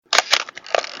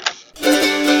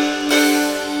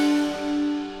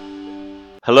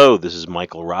Hello, this is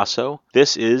Michael Rosso.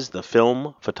 This is the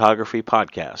Film Photography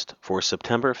Podcast for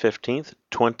September 15th,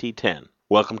 2010.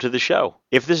 Welcome to the show.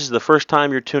 If this is the first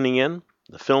time you're tuning in,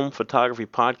 the Film Photography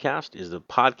Podcast is the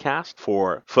podcast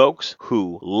for folks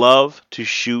who love to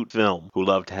shoot film, who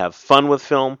love to have fun with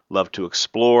film, love to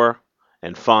explore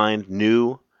and find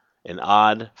new and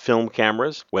odd film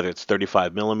cameras, whether it's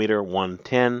 35mm,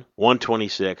 110,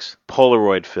 126,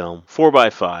 Polaroid film,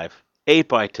 4x5,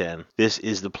 8x10. This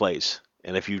is the place.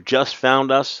 And if you just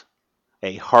found us,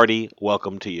 a hearty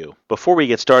welcome to you. Before we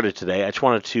get started today, I just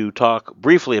wanted to talk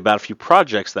briefly about a few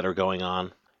projects that are going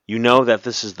on. You know that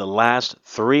this is the last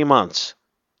 3 months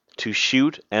to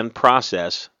shoot and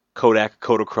process Kodak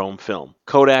Kodachrome film.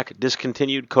 Kodak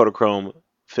discontinued Kodachrome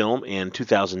film in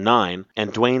 2009,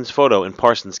 and Dwayne's Photo in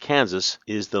Parsons, Kansas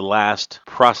is the last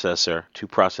processor to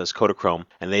process Kodachrome,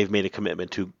 and they've made a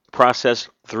commitment to process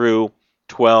through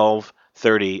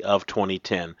 12/30 of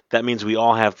 2010. That means we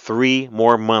all have 3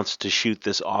 more months to shoot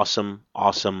this awesome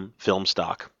film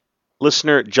stock.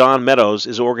 Listener John Meadows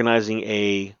is organizing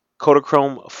a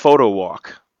Kodachrome photo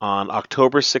walk on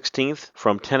October 16th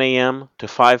from 10 a.m. to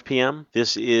 5 p.m.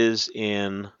 This is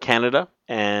in Canada.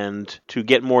 And to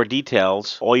get more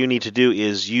details, all you need to do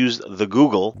is use the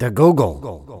Google Kodachrome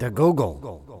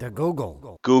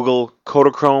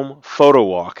photo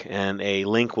walk, and a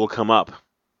link will come up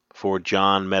for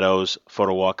John Meadows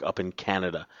photo walk up in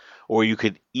Canada. Or you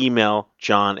could email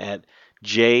John at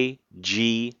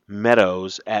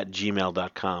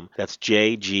jgmeadows@gmail.com. That's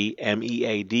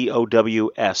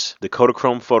JGMEADOWS. The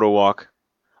Kodachrome photo walk,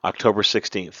 October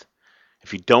 16th.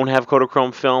 If you don't have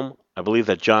Kodachrome film, I believe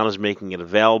that John is making it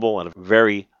available at a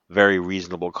very, very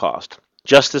reasonable cost.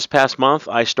 Just this past month,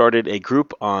 I started a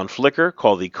group on Flickr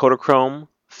called the Kodachrome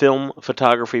Film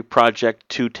Photography Project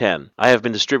 210. I have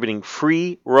been distributing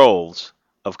free rolls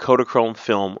of Kodachrome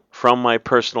film from my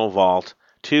personal vault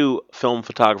to Film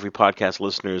Photography Podcast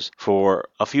listeners for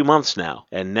a few months now.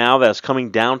 And now that's coming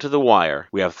down to the wire.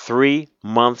 We have 3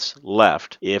 months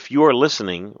left. If you are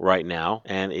listening right now,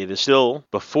 and it is still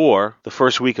before the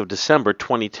first week of December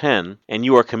 2010, and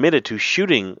you are committed to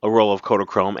shooting a roll of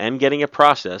Kodachrome and getting it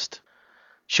processed,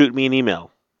 shoot me an email.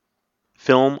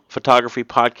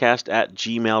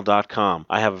 filmphotographypodcast@gmail.com.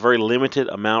 I have a very limited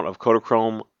amount of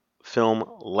Kodachrome film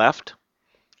left,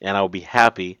 and I will be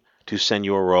happy to send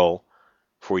you a roll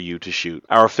for you to shoot.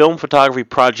 Our film photography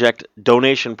project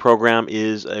donation program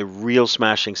is a real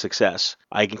smashing success.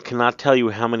 I cannot tell you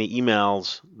how many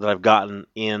emails that I've gotten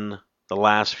in the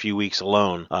last few weeks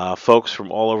alone. Folks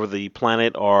from all over the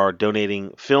planet are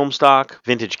donating film stock,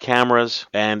 vintage cameras,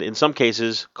 and in some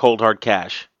cases, cold hard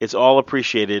cash. It's all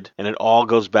appreciated, and it all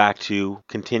goes back to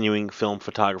continuing Film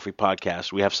Photography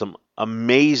Podcast. We have some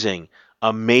amazing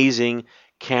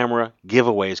camera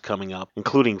giveaways coming up,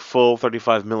 including full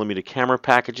 35mm camera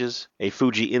packages, a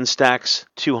Fuji Instax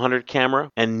 200 camera,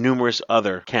 and numerous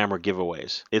other camera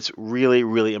giveaways. It's really,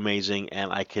 really amazing,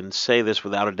 and I can say this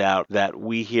without a doubt that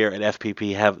we here at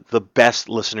FPP have the best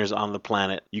listeners on the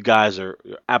planet. You guys are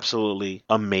absolutely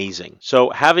amazing. So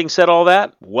having said all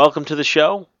that, welcome to the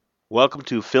show. Welcome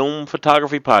to Film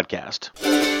Photography Podcast.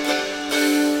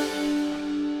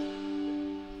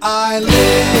 I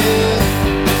live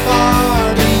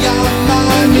far beyond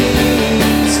my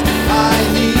means. I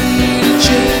need a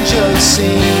change of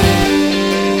scene.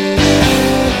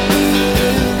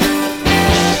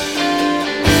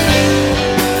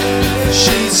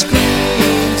 She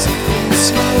screams in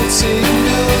smoke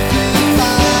signal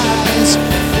goodbyes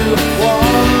through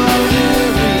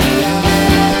watery eyes.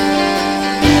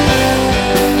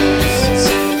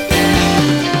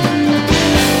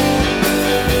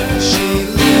 She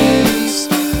leaves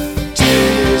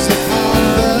tears upon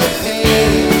the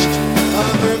page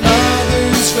of her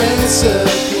mother's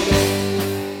recipe.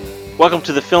 Welcome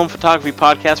to the Film Photography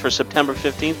Podcast for September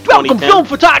 15th, 2010. Welcome, Film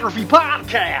Photography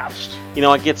Podcast! You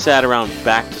know, I get sad around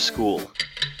back to school.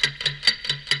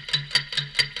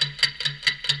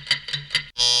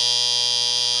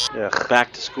 Ugh.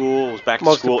 Back to school. It was back to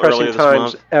Most school depressing earlier this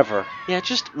times month. ever. Yeah, it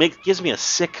just gives me a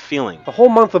sick feeling. The whole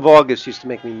month of August used to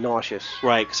make me nauseous.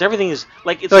 Right, because everything is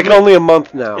like It's like only a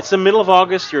month now. It's the middle of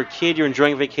August. You're a kid. You're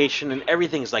enjoying vacation, and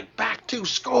everything is like back to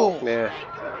school. Yeah.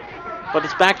 But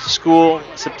it's back to school,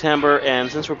 September,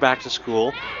 and since we're back to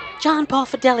school, John Paul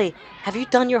Fideli, have you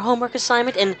done your homework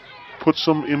assignment? And Put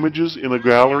some images in a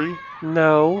gallery?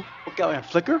 No. Guy on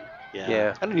Flickr?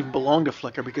 Yeah. I don't even belong to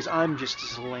Flickr because I'm just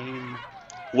as lame.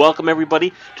 welcome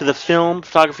everybody to the Film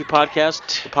Photography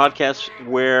Podcast, the podcast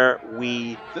where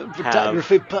we Film have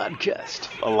Photography Podcast.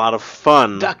 a lot of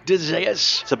fun. Dr.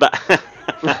 Zayas. It's about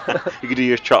you can do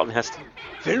your Charlton Heston.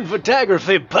 Film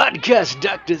Photography Podcast,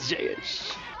 Dr.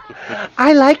 Zayas.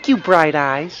 I like you, Bright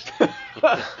Eyes.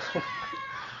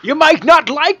 You might not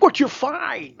like what you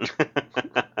find.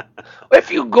 If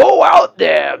you go out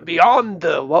there beyond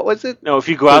the... What was it? No, if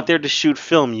you go out there to shoot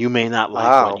film, you may not like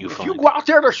Wow. what you If find. you go out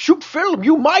there to shoot film,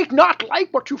 you might not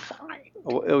like what you find.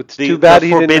 Oh, it's The- too bad the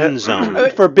he didn't Forbidden have- Zone.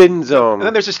 Forbidden Zone. And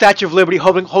then there's the Statue of Liberty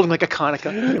holding like a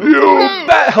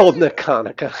Hanukkah. Holding a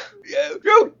Hanukkah.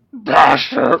 You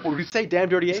Bastard! what did he say? Damn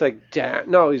dirty ape. It's like, damn.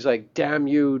 No, he's like, damn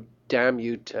you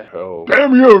to hell.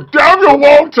 Damn you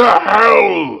all to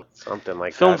hell! Something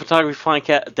like Film that. Photography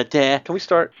Podcast. Can we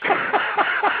start?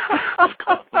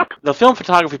 The Film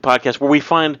Photography Podcast, where we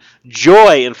find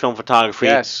joy in film photography.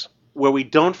 Yes. Where we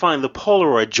don't find the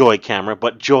Polaroid joy camera,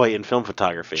 but joy in film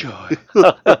photography. Joy.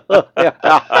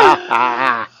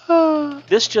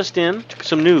 This just in,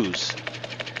 some news.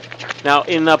 Now,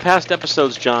 in past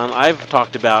episodes, John, I've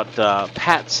talked about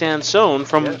Pat Sansone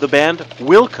from Yes. the band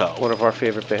Wilco One of our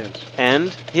favorite bands. and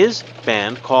his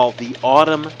band called the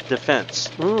Autumn Defense.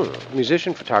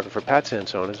 Musician photographer Pat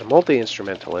Sansone is a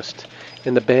multi-instrumentalist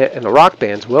in the rock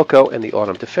bands Wilco and the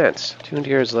Autumn Defense. Tuned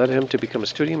Here has led him to become a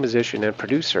studio musician and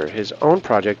producer. His own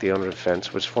project, the Autumn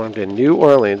Defense, was formed in New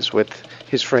Orleans with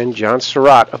his friend John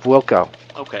Surratt of Wilco,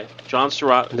 Okay, John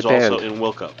Surratt is The band. also in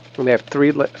Wilco. and they have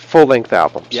 3 full-length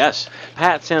albums. Yes,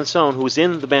 Pat Sansone, who was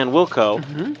in the band Wilco,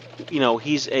 you know,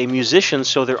 he's a musician,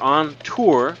 so they're on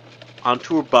tour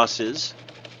buses,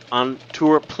 on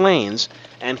tour planes,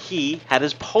 and he had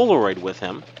his Polaroid with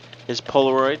him, his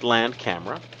Polaroid land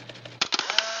camera,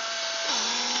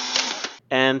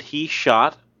 and he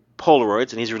shot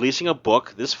Polaroids, and he's releasing a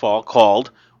book this fall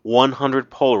called 100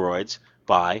 Polaroids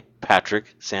by Patrick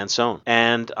Sansone.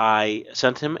 And I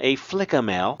sent him a Flicka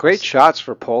mail. Great shots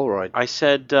for Polaroid. I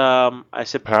said,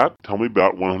 Pat, tell me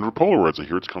about 100 Polaroids. I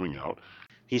hear it's coming out.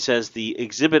 he says the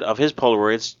exhibit of his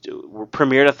Polaroids were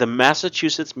premiered at the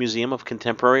Massachusetts Museum of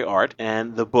Contemporary Art,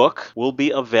 and the book will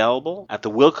be available at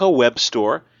the Wilco web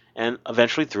store and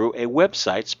eventually through a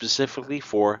website specifically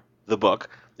for the book.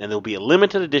 And there'll be a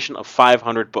limited edition of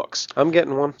 500 books. I'm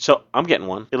getting one. So I'm getting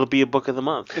one. It'll be a book of the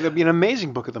month. It'll be an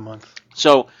amazing book of the month.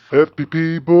 So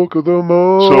FPP Book of the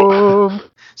Month.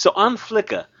 So on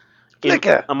Flicka,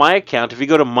 Flicka. on my account, if you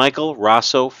go to Michael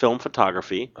Rosso Film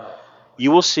Photography, you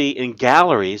will see in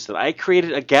galleries that I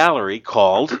created a gallery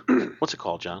called, what's it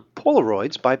called, John?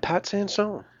 Polaroids by Pat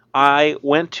Sansone. I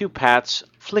went to Pat's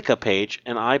Flicka page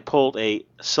and I pulled a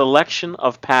selection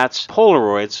of Pat's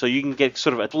Polaroids so you can get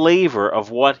sort of a flavor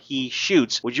of what he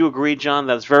shoots. Would you agree, John,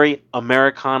 that's very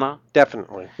Americana?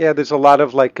 Definitely. Yeah, there's a lot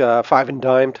of like five and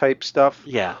dime type stuff.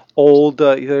 Yeah. Old,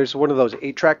 there's one of those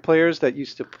 8-track players that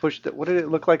used to push the, what did it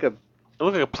look like? It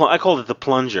looked like I called it the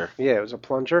plunger. Yeah, it was a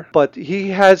plunger. But he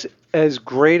has as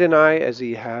great an eye as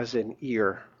he has an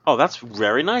ear. Oh, that's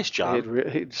very nice, John.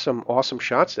 He had some awesome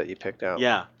shots that you picked out.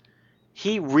 Yeah.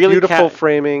 He really Beautiful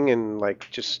framing and like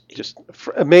just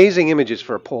amazing images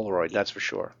for a Polaroid, that's for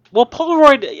sure. Well,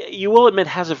 Polaroid, you will admit,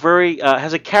 has a very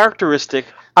has a characteristic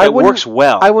I that wouldn't- works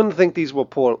well. I wouldn't think these were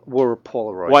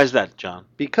Polaroids. Why is that, John?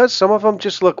 Because some of them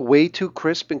just look way too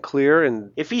crisp and clear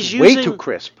and If he's way using- too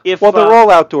crisp. if, well, they're uh, all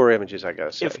outdoor images, I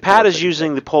gotta say. If Pat is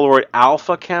using the Polaroid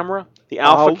Alpha camera, the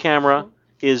Alpha Alpha? camera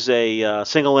is a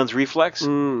single lens reflex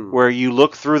Mm. where you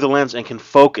look through the lens and can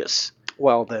focus.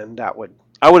 Well, then that would,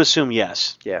 I would assume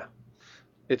yes. yeah.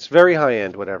 It's very high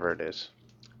end, whatever it is.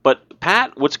 But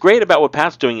Pat, what's great about what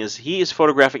Pat's doing is he is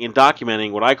photographing and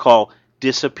documenting what I call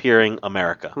disappearing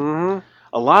America. Mm-hmm.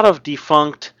 A lot of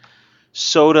defunct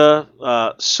soda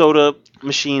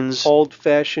machines. Old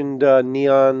fashioned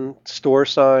neon store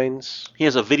signs. He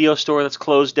has a video store that's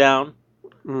closed down.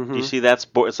 Mm-hmm. You see that's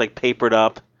it's like papered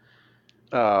up.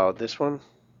 Oh, this one?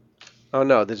 Oh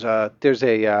no, there's a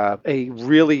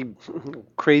really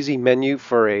crazy menu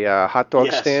for a hot dog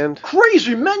Yes. stand.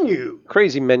 Crazy menu.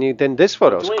 Crazy menu. Then this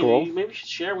photo's Dwayne, cool. maybe you should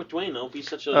share with Dwayne. Don't be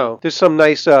such a. Oh, there's some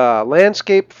nice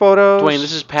landscape photos. Dwayne,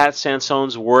 this is Pat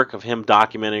Sansone's work of him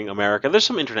documenting America. There's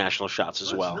some international shots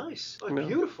as well. Nice. Oh, Yeah.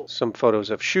 beautiful. Some photos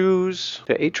of shoes.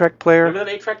 The 8-track player. Remember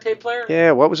that 8-track tape player?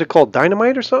 Yeah, what was it called?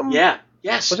 Dynamite or something? Yeah.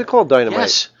 Yes. What's it called? Dynamite.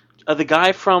 Yes. The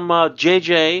guy from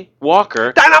J.J.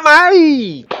 Walker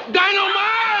Dynamite!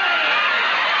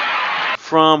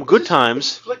 from Good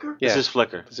Times. Flicker. Yeah. This is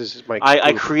Flickr. This is my.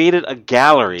 I created a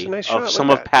gallery It's a nice of shot, some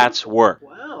look of at that. Pat's work.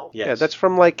 Wow. Yes. Yeah, that's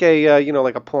from like a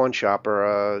like a pawn shop or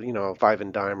a five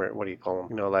and dime, or what do you call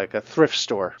them? Like a thrift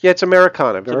store. Yeah, it's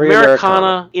Americana. Very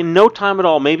Americana. In no time at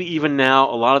all, maybe even now,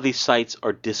 a lot of these sites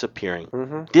are disappearing.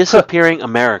 Mm-hmm. Disappearing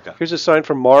America. Here's a sign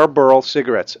for Marlboro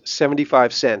cigarettes,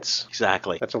 75 cents.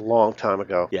 Exactly. That's a long time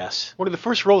ago. Yes. One of the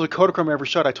first rolls of Kodachrome I ever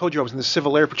shot, I told you I was in the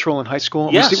Civil Air Patrol in high school.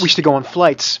 and Yes. We used to go on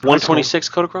flights. in high school. 126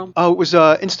 Kodachrome? Oh, it was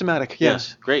Instamatic. Yeah.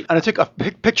 Yes, great. And I took a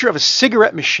picture of a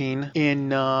cigarette machine in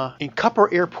Cupper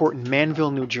Airport in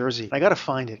Manville, New Jersey. I gotta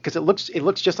find it because it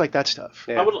looks just like that stuff.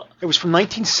 Yeah. It was from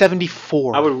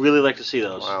 1974. I would really like to see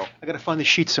those. Wow. I gotta find the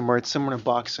sheet somewhere. It's somewhere in a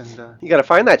box. And You got to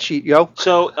find that sheet, yo.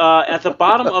 So, at the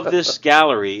bottom of this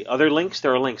gallery, are there links?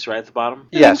 There are links, right, at the bottom?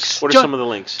 Yes. What are John- some of the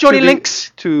links? Johnny To the-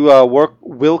 Links. To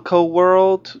Wilco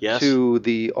World, Yes. to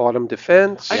the Autumn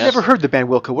Defense. I've Yes. never heard the band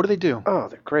Wilco. What do they do? Oh,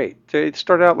 they're great. They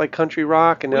started out like country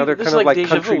rock, and now they're This kind is of like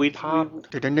deja vu. country We- pop.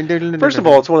 First First of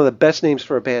all, it's one of the best names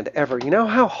for a band ever. You know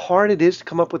how hard it is to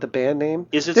come up with a band name?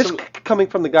 Is it this some- coming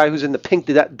from the guy who's in the Pink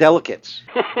Delicates?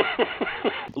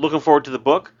 Looking forward to the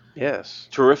book? Yes.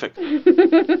 Terrific.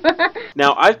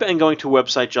 Now, I've been going to a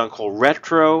website, John, called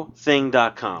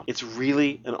RetroThing.com. It's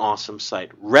really an awesome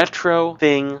site.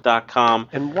 RetroThing.com.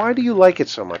 And why do you like it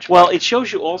so much? Well, it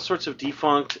shows you all sorts of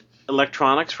defunct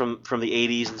electronics from the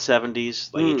 80s and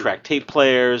 70s, like 8-track tape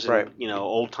players and, Right.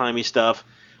 old-timey stuff.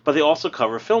 But they also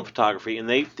cover film photography, and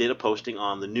they did a posting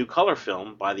on the new color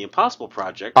film by the Impossible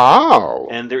Project. Oh.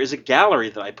 And there is a gallery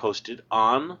that I posted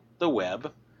on the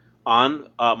web on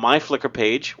my Flickr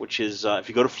page, which is if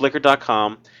you go to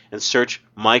flickr.com and search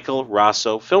Michael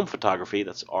Raso Film Photography,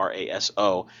 that's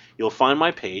R-A-S-O, you'll find my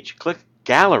page. Click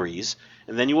Galleries,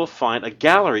 and then you will find a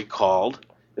gallery called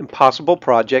Impossible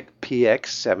Project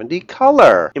PX70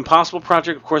 Color. Impossible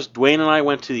Project. Of course, Dwayne and I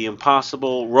went to the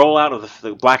Impossible rollout of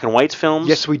the black and white films.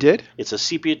 Yes, we did. It's a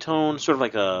sepia tone, sort of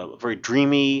like a very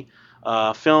dreamy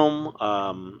film.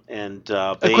 And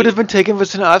I they, could have been taken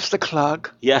with an after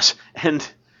clock. Yes, and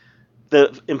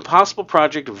the Impossible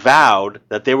Project vowed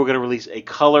that they were going to release a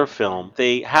color film.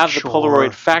 They have the Sure.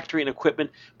 Polaroid factory and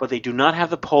equipment, but they do not have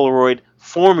the Polaroid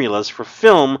formulas for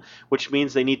film, which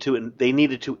means they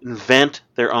needed to invent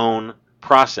their own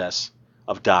process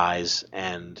of dyes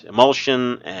and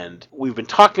emulsion, and we've been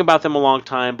talking about them a long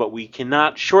time, but we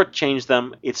cannot shortchange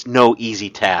them. It's no easy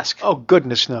task. Oh,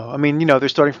 goodness, no. I mean, they're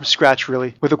starting from scratch,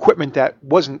 really, with equipment that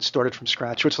wasn't started from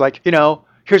scratch. So it's like,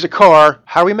 here's a car.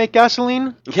 How do we make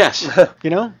gasoline? Yes.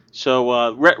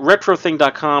 So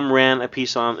RetroThing.com ran a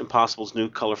piece on Impossible's new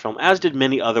color film, as did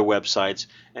many other websites.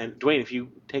 And Dwayne, if you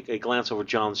take a glance over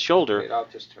John's shoulder, I'll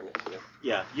just turn it to you.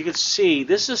 yeah, you can see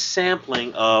this is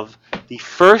sampling of the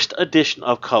first edition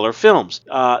of color films.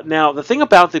 Now, the thing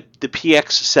about the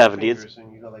PX70,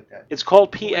 it's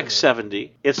called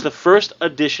PX70. It's the first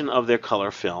edition of their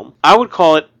color film. I would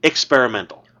call it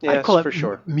experimental. Yes, I call it for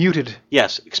sure. muted.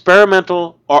 Yes,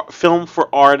 experimental film for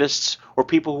artists or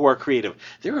people who are creative.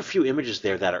 There are a few images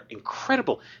there that are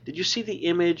incredible. Did you see the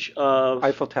image of...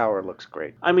 Eiffel Tower looks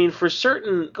great. I mean, for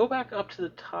certain... Go back up to the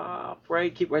top,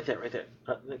 right? Keep right there.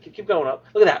 Keep going up.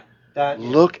 Look at that.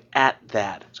 Look at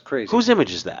that. It's crazy. Whose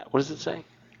image is that? What does it say?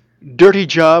 Dirty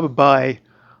Job by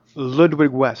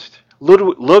Ludwig West.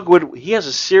 Ludwig, he has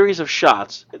a series of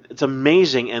shots. It's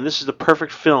amazing, and this is the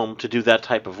perfect film to do that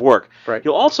type of work. Right.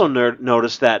 You'll also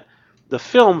notice that the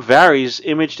film varies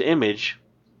image to image,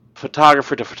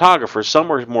 photographer to photographer.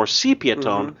 Some are more sepia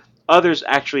tone. Others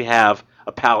actually have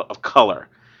a palette of color.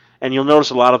 And you'll notice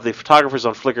a lot of the photographers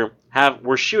on Flickr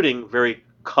were shooting very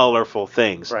colorful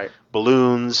things. Right.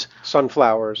 Balloons,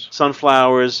 Sunflowers.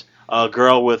 sunflowers, a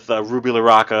girl with Ruby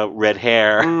LaRocca red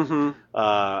hair.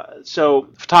 Mm-hmm. So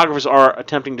photographers are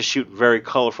attempting to shoot very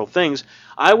colorful things.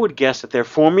 I would guess that their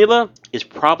formula is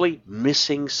probably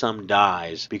missing some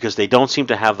dyes because they don't seem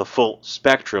to have the full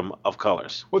spectrum of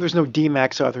colors. Well, there's no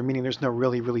D-Max either, meaning there's no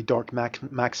really, really dark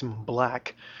maximum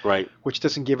black, Right. which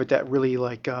doesn't give it that really,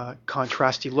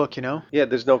 contrasty look, Yeah,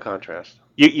 there's no contrast.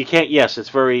 You can't, yes, it's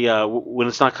very, when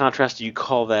it's not contrasted, you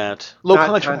call that... Low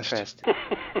Not contrast.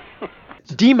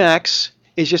 D-Max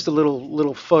is just a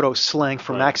little photo slang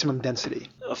for Right. maximum density.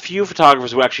 A few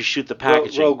photographers who actually shoot the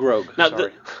packaging. Rogue. Now,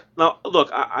 Sorry. now look,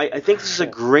 I think this is a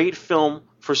great film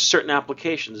for certain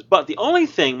applications, but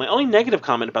my only negative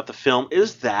comment about the film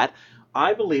is that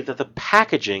I believe that the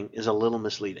packaging is a little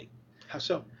misleading. How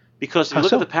so? Because if you How look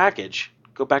so? at the package,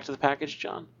 go back to the package,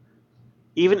 John.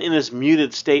 Even in this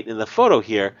muted state in the photo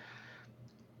here,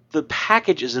 the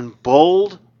package is in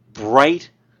bold, bright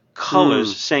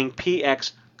colors saying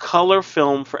PX color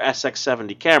film for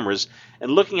SX70 cameras,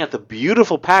 and looking at the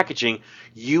beautiful packaging,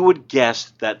 you would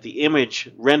guess that the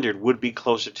image rendered would be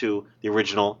closer to the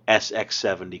original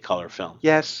SX70 color film.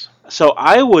 Yes. So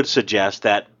I would suggest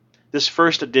that this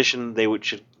first edition,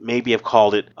 should maybe have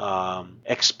called it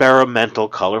experimental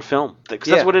color film, because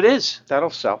Yeah. that's what it is. That'll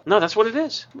sell. No, that's what it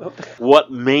is.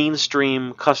 What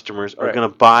mainstream customers are going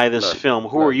to buy this None. film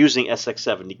who are using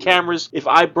SX70 cameras? If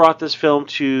I brought this film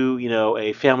to,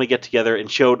 a family get-together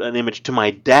and showed an image to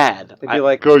my dad, They'd be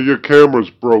like, Oh, your camera's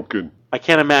broken. I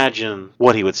can't imagine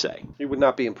what he would say. he would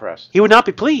not be impressed. He would not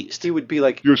be pleased. He would be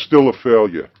like, You're still a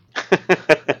failure.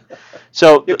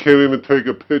 So You can't even take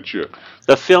a picture.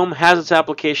 the film has its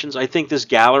applications. I think this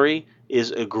gallery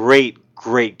is a great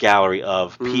gallery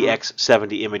of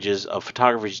PX70 images of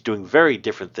photographers doing very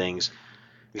different things,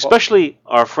 especially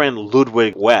our friend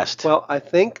Ludwig West. well, I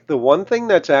think the one thing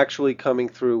that's actually coming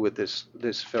through with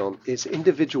this film is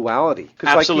individuality. Because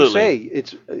like you Absolutely. say,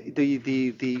 it's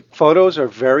the photos are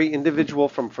very individual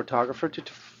from photographer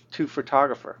to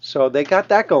photographer. So they got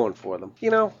that going for them.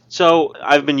 So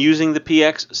I've been using the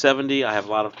PX70. I have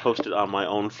a lot of posted on my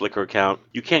own Flickr account.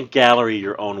 You can't gallery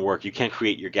your own work. You can't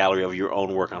create your gallery of your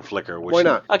own work on Flickr. Which Why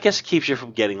not? I guess it keeps you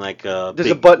from getting like a Does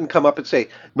big... a button come up and say,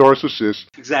 Narcissist.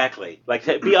 Exactly. Like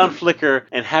be on Flickr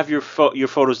and have your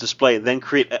photos displayed, then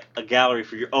create a gallery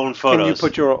for your own photos. can you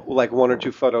put your like one or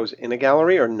two photos in a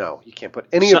gallery, or no? You can't put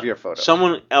any of your photos.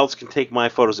 Someone else can take my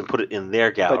photos and put it in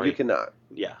their gallery. but you cannot.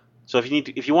 Yeah. So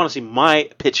if you want to see my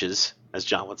pitches, as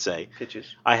John would say, Pitches.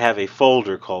 I have a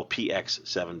folder called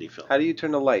PX70 film. How do you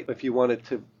turn the light? If you want it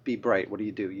to be bright, what do?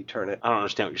 You turn it. I don't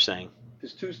understand what you're saying.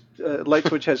 There's two. Light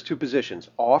switch has two positions: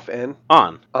 off and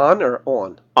On. or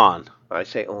on. On. I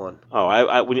say on.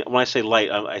 Oh, when I say light,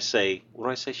 I say, what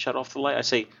do I say? Shut off the light? I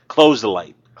say close the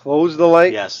light. Close the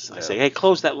light. Yes. I say, hey,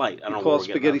 close that light. I don't know Call what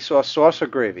we're getting spaghetti at. sauce or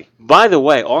gravy. By the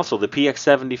way, also, the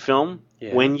PX70 film,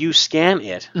 Yeah. when you scan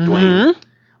it, Dwayne,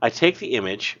 I take the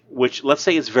image, which let's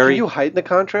say it's very... Can you heighten the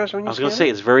contrast when you I was going to scan say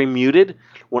it? it's very muted.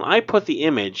 When I put the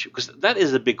image, because that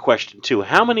is a big question too,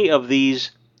 how many of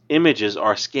these images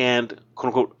are scanned, quote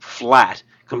unquote, flat,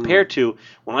 compared to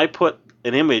when I put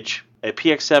an image, a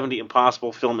PX70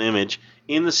 Impossible film image,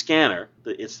 in the scanner,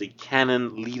 it's the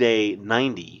Canon Lede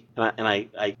 90, and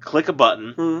I click a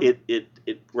button, it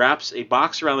wraps a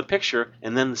box around the picture,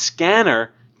 and then the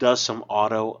scanner does some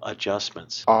auto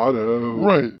adjustments. Auto.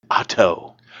 Right.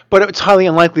 Auto. But it's highly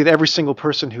unlikely that every single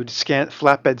person who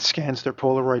flatbed scans their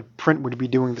Polaroid print would be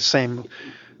doing the same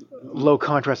low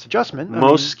contrast adjustment.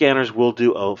 Most scanners will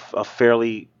do a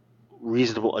fairly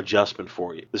reasonable adjustment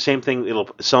for you. The same thing,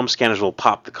 some scanners will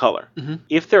pop the color.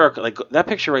 If there are, like that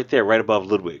picture right there, right above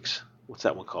Ludwig's, what's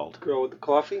that one called? Girl with the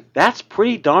coffee? That's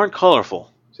pretty darn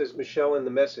colorful. Says Michelle in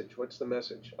the message. What's the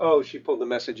message? Oh, she pulled the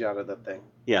message out of the thing.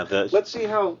 Yeah, Let's see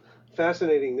how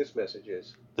fascinating this message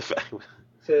is. the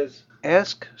Says,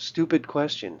 ask stupid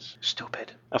questions.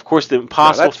 Stupid. of course, the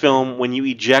Impossible that's- film, when you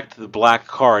eject the black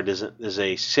card, there's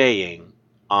a saying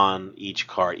on each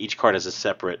card. Each card has a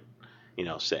separate,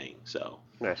 saying.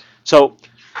 Nice. So,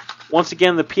 once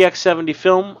again, the PX70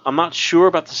 film, I'm not sure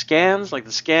about the scans. Like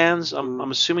the scans, I'm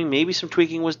assuming maybe some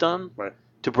tweaking was done Right.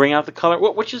 to bring out the color,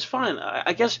 which is fine.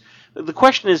 I guess the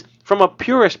question is, from a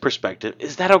purist perspective,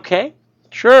 is that okay?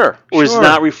 Sure. Or is it Sure.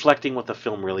 not reflecting what the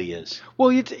film really is?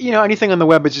 Well, anything on the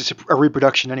web is just a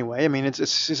reproduction anyway. I mean, it's a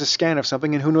scan of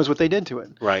something, and who knows what they did to it.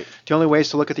 Right. The only way is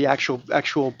to look at the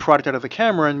actual product out of the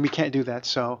camera, and we can't do that.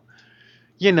 So,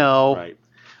 Right.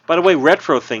 By the way,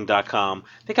 retrothing.com,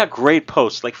 they got great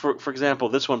posts. Like, for example,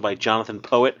 this one by Jonathan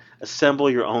Poet, assemble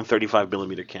your own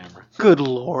 35mm camera. good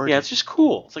lord. Yeah, it's just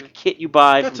cool. It's like a kit you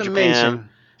buy That's from Japan. amazing.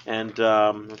 And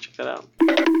check that out.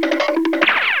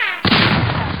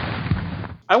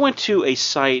 I went to a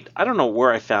site, I don't know where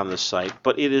I found this site,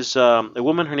 but it is a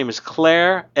woman, her name is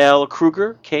Claire L.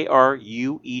 Kruger,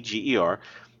 Krueger,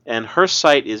 and her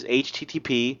site is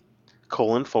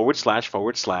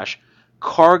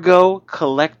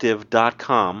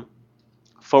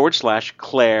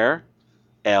http://cargocollective.com/Claire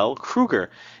L. Kruger.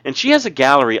 And she has a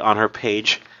gallery on her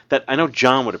page that I know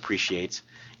John would appreciate.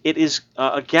 It is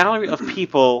a gallery of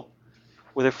people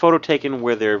with their photo taken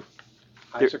where they're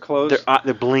Eyes are closed.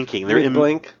 they're blinking. They're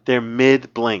Mid-blink. They're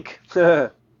mid-blink.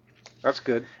 That's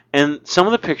good. And some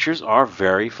of the pictures are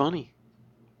very funny.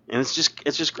 And it's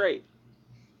just great.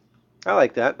 I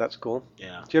like that. That's cool.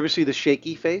 Yeah. Do you ever see the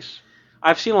shaky face?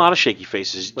 I've seen a lot of shaky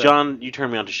faces. Right. John, you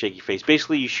turned me on to shaky face.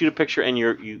 Basically, you shoot a picture and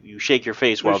you shake your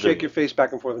face You while doing shake your it. face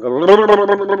back and forth and go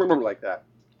like that.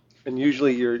 And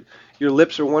usually your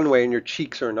lips are one way and your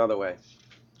cheeks are another way.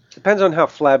 Depends on how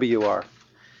flabby you are.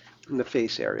 in the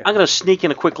face area. I'm going to sneak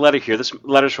in a quick letter here. This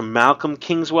letter's from Malcolm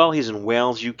Kingswell. He's in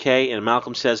Wales, UK, and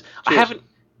Malcolm says, I Cheers. haven't...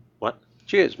 What?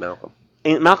 Cheers, Malcolm.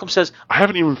 And Malcolm says, I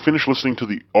haven't even finished listening to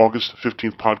the August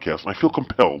 15th podcast, and I feel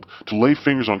compelled to lay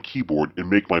fingers on keyboard and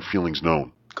make my feelings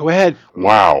known. Go ahead.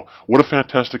 Wow, what a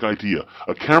fantastic idea.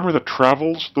 A camera that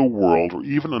travels the world, or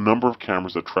even a number of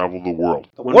cameras that travel the world.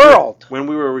 When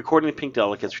we were recording the Pink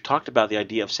Delicates, we talked about the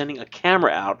idea of sending a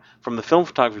camera out from the Film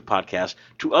Photography Podcast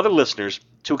to other listeners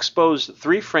to expose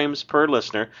 3 frames per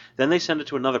listener. Then they send it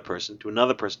to another person, to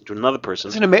another person, to another person.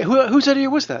 Isn't it whose idea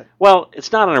was that? Well,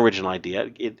 it's not an original idea.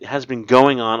 It has been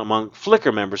going on among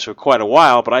Flickr members for quite a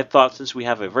while, but I thought since we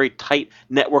have a very tight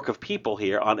network of people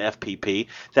here on FPP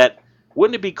that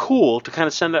wouldn't it be cool to kind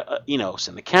of send a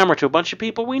camera to a bunch of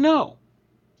people we know?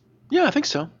 Yeah, I think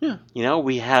so. Yeah. You know,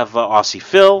 we have Aussie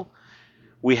Phil,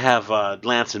 we have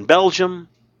Lance in Belgium,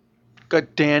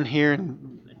 Got Dan here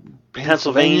in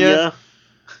Pennsylvania.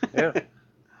 Yeah.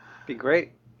 Be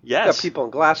great. You Yes. got people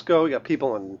in Glasgow. You got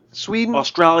people in Sweden.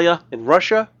 Australia, In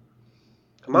Russia.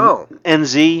 Come on.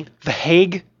 NZ. The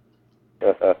Hague.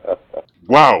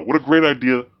 Wow, what a great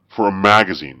idea for a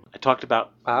magazine. I talked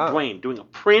about Ah. Dwayne doing a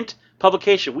print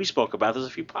publication. We spoke about this a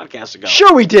few podcasts ago.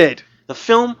 Sure we did. The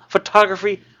Film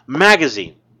Photography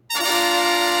Magazine.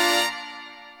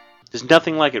 There's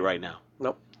nothing like it right now.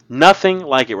 Nope. Nothing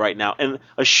like it right now. And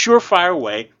a surefire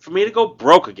way for me to go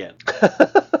broke again.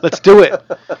 Let's do it.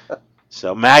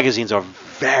 So magazines are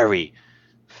very,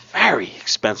 very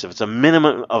expensive. It's a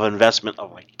minimum of investment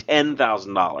of like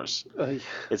 $10,000.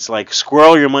 It's like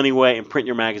squirrel your money away and print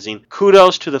your magazine.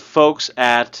 Kudos to the folks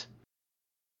at...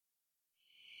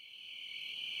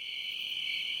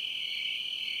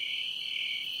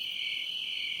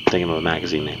 I'm thinking of a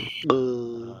magazine name.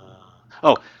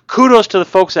 Kudos to the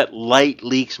folks at Light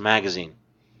Leaks Magazine.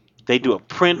 They do a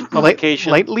print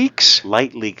publication. Light leaks.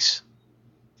 Light Leaks.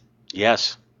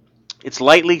 Yes. It's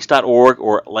lightleaks.org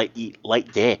or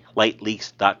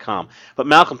lightleaks.com. But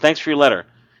Malcolm, thanks for your letter.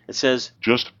 It says,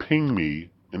 Just ping me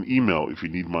an email if you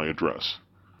need my address.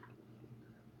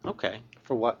 okay,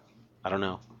 For what? I don't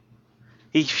know.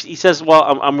 He says,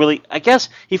 well, I'm really, I guess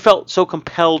he felt so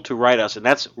compelled to write us, and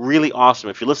that's really awesome.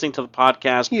 If you're listening to the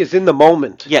podcast, He is in the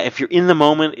moment. yeah, if you're in the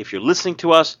moment, if you're listening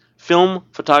to us,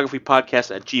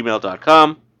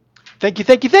 filmphotographypodcast@gmail.com. Thank you,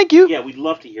 thank you, thank you. Yeah, we'd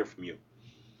love to hear from you.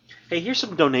 Hey, here's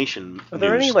some donation Are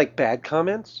there news. any bad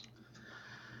comments?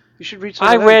 You should read some.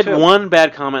 I of them, read too. one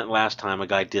bad comment last time. A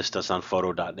guy dissed us on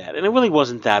photo.net, and it really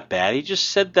wasn't that bad. He just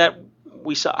said that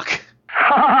we suck.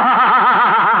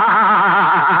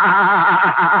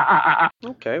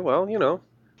 Okay, well,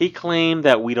 He claimed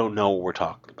that we don't know what we're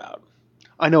talking about.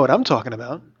 I know what I'm talking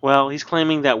about. Well, he's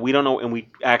claiming that we don't know, and we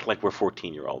act like we're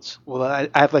 14-year-olds. Well, I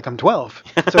act like I'm 12.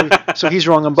 So he's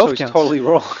wrong on both so he's counts. totally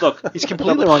wrong. Look, He's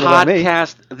completely wrong about me.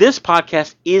 This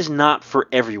podcast is not for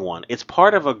everyone. It's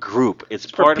part of a group. It's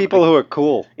For part people of who are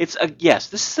cool. yes,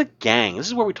 this is a gang. This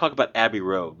is where we talk about Abbey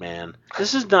Road, man.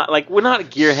 This is not we're not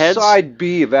gearheads. Side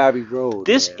B of Abbey Road.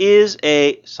 This man. is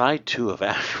a side 2 of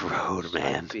Abbey Road,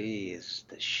 man. Side B is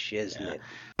the shiznit.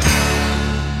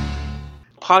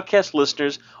 Podcast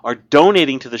listeners are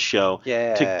donating to the show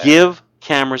Yeah. to give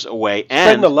cameras away.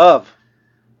 Spreading And the love.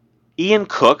 Ian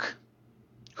Cook,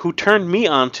 who turned me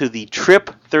on to the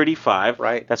Trip 35.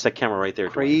 Right. That's that camera right there.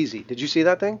 Dwayne. Crazy. Did you see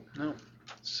that thing? No.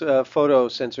 It's, photo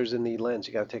sensors in the lens.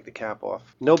 You got to take the cap off.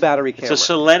 No battery camera. It's a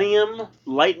selenium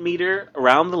light meter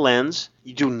around the lens.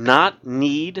 You do not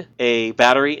need a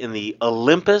battery in the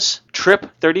Olympus Trip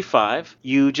 35.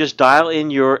 You just dial in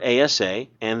your ASA,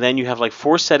 and then you have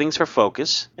 4 settings for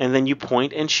focus, and then you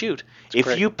point and shoot. If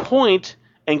great. you point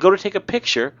and go to take a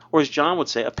picture, or as John would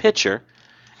say, a picture,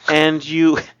 and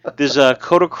there's a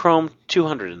Kodachrome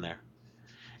 200 in there.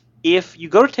 If you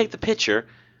go to take the picture,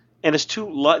 and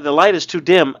the light is too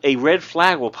dim, a red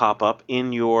flag will pop up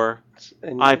in your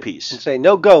eyepiece. And say,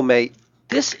 no go, mate.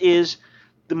 This is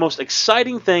the most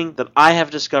exciting thing that I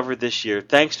have discovered this year,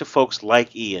 thanks to folks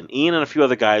like Ian. Ian and a few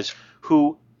other guys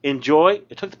who enjoy...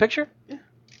 You took the picture? Yeah.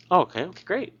 Oh, okay,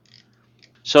 great.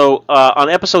 So, on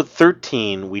episode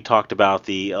 13, we talked about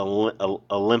the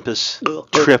Olympus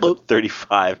Trip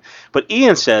 35. But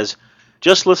Ian says...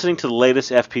 Just listening to the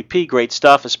latest FPP, great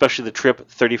stuff, especially the Trip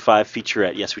 35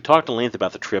 featurette. Yes, we talked at length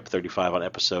about the Trip 35 on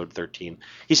episode 13.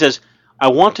 He says, I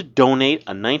want to donate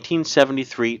a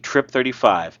 1973 Trip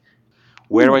 35.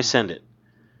 Where do I send it?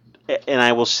 And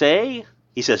I will say,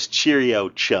 he says, cheerio,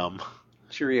 chum.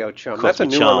 Cheerio, chum. Calls That's a me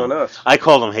new chum. one on us. I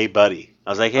called him, hey, buddy. I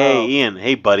was like, hey, Oh. Ian,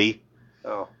 hey, buddy.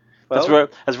 Oh.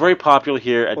 That's very popular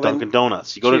here at well, then, Dunkin'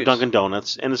 Donuts. You go to cheers. Dunkin'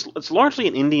 Donuts, and it's largely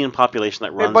an Indian population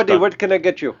that runs Hey, buddy, Dunkin'. what can I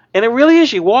get you? And it really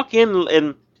is. You walk in,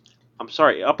 and I'm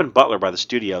sorry, up in Butler by the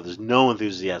studio, there's no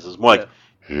enthusiasm. It's more like,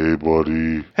 Hey,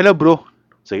 buddy. Hello, bro.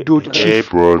 it's like, Dude, hey,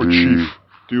 Chief. Buddy. Chief,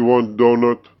 do you want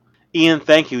donut? Ian,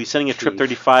 thank you. He's sending a Trip Chief.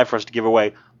 35 for us to give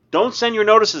away. Don't send your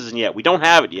notices in yet. We don't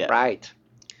have it yet. Right.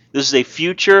 This is a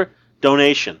future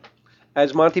donation.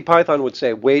 As Monty Python would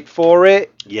say, wait for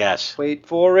it. Yes. Wait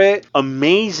for it.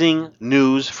 Amazing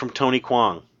news from Tony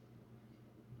Kwong.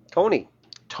 Tony.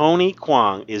 Tony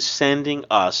Kwong is sending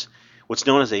us what's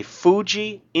known as a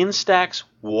Fuji Instax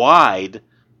wide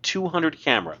 200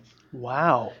 camera.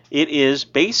 Wow. It is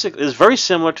very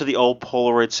similar to the old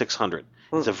Polaroid 600.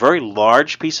 It's a very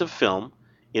large piece of film.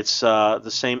 It's the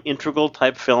same integral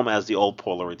type film as the old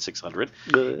Polaroid 600.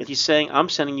 And he's saying, I'm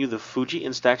sending you the Fuji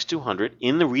Instax 200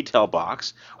 in the retail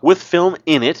box with film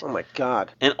in it. Oh my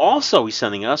God. And also he's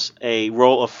sending us a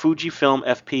roll of Fujifilm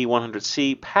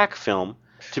FP100C pack film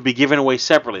to be given away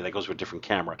separately. That goes with a different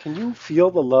camera. Can you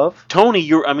feel the love? Tony,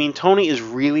 Tony is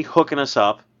really hooking us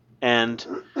up. And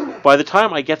by the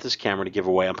time I get this camera to give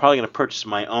away, I'm probably going to purchase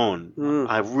my own.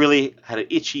 I really had an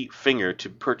itchy finger to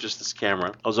purchase this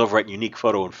camera. I was over at Unique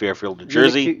Photo in Fairfield, New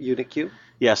Jersey. Unique.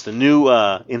 Yes, the new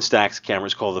Instax camera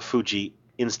is called the Fuji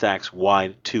Instax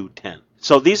Wide 210.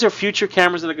 So these are future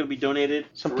cameras that are going to be donated.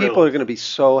 Some people are going to be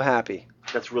so happy.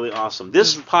 That's really awesome.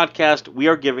 This podcast, we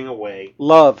are giving away.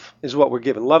 Love is what we're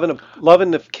giving. Love in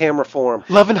the camera form.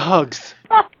 Love and hugs.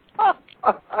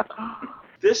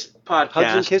 This podcast.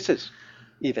 Hugs and kisses,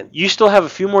 even. You still have a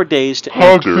few more days to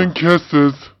Hugs enter and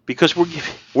kisses. because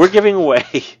we're giving away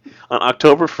on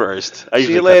October 1st. I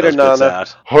usually you cut later, those bits Nana.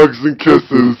 out. Hugs and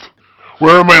kisses.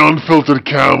 Where are my unfiltered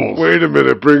camels? Wait a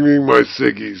minute, bring me my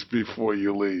ciggies before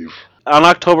you leave. On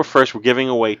October 1st, we're giving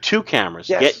away 2 cameras.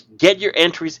 Yes. Get your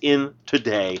entries in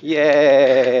today.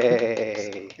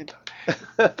 Yay!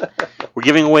 We're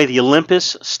giving away the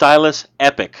Olympus Stylus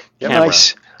Epic camera.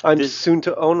 Nice. I'm This- soon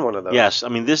to own one of those. Yes,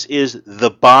 this is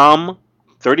the bomb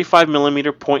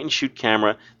 35mm point and shoot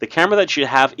camera, the camera that you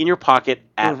have in your pocket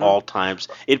at all times.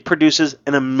 It produces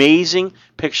an amazing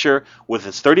picture with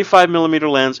its 35mm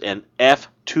lens and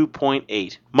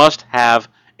f2.8. Must have.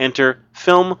 Enter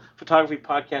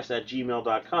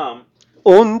filmphotographypodcast@gmail.com.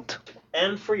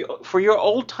 And for your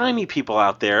old-timey people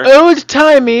out there, Old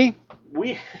timey.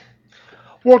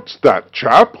 What's that,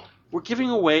 chap? we're giving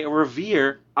away a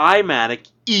Revere iMatic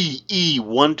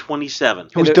EE127.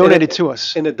 It was In a- donated to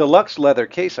us. In a deluxe leather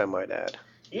case, I might add.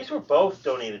 These were both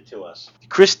donated to us.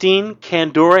 Christine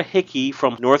Candora Hickey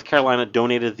from North Carolina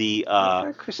donated the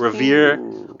Christine. Revere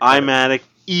iMatic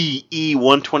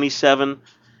EE127.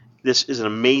 This is an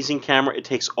amazing camera. It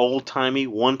takes old-timey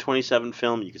 127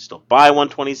 film. You can still buy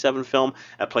 127 film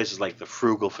at places like The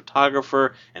Frugal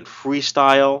Photographer and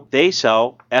Freestyle. They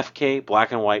sell FK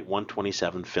black and white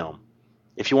 127 film.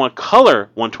 If you want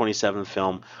color 127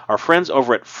 film, our friends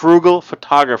over at Frugal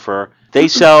Photographer, they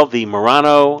sell the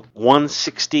Murano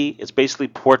 160. It's basically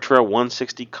Portra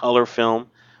 160 color film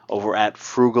over at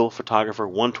Frugal Photographer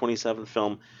 127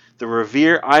 film. The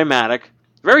Revere iMatic,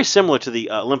 very similar to the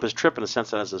Olympus Trip in the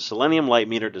sense that it has a selenium light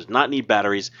meter, does not need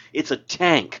batteries. It's a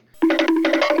tank.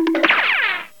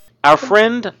 Our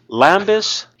friend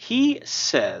Lambus, he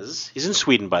says, he's in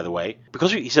Sweden by the way,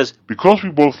 because he says, Because we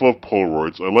both love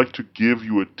Polaroids, I'd like to give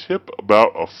you a tip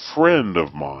about a friend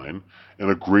of mine and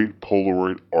a great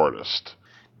Polaroid artist.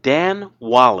 Dan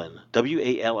Wallin,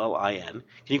 Wallin.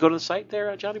 Can you go to the site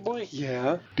there, Johnny Boy?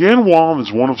 Yeah. Dan Wallin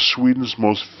is one of Sweden's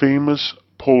most famous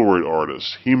Polaroid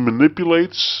artists. He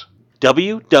manipulates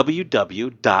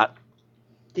www.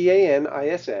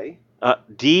 DANISA.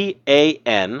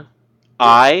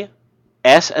 DANIS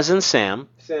as in Sam,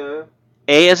 So,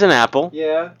 A as in Apple,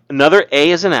 yeah. another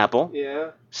A as in Apple,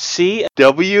 Yeah.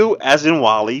 CW as in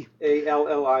Wally,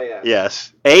 ALLIS.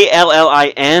 yes,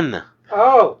 ALLIN,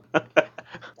 Oh! It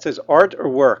says art or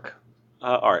work.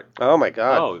 art. Oh my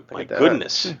God. Oh, Look my at that.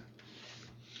 goodness.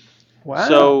 Wow.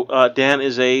 So Dan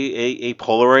is a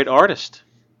Polaroid artist.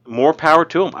 More power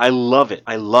to him. I love it.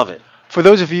 I love it. For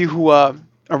those of you who are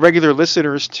regular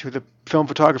listeners to the Film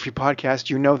Photography Podcast,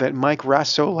 you know that Mike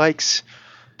Rasso likes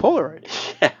Polaroid.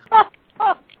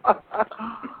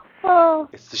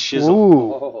 It's the shizzle.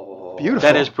 Ooh, Oh. beautiful.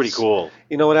 That is pretty cool.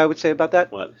 You know what I would say about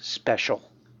that? What? Special.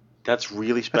 That's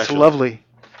really That's special. lovely.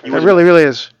 You It would- really, really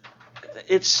is.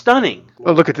 It's stunning.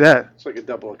 Oh, look at that. It's like a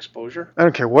double exposure. I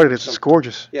don't care what it is. It's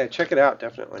gorgeous. Yeah, check it out,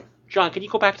 definitely. John, can you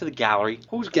go back to the gallery?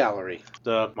 Whose gallery?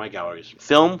 My galleries.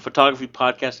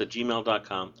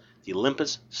 Filmphotographypodcast@gmail.com, the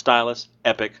Olympus Stylus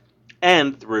Epic,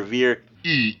 and the Revere.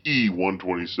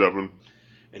 EE127.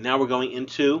 And now we're going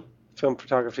into Film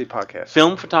Photography Podcast.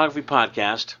 Film Photography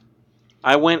Podcast.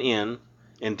 I went in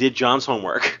and did John's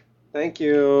homework. Thank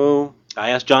you.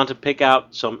 I asked John to pick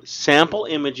out some sample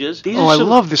images. These Oh, are I some,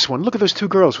 love this one. Look at those two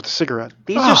girls with the cigarette.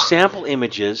 These Ah, are sample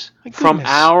images my from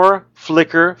goodness. our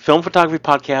Flickr Film Photography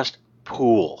Podcast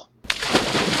pool.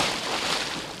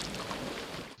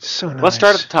 So nice. Let's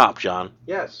start at the top, John.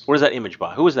 Yes. What is that image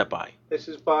by? Who is that by? This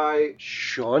is by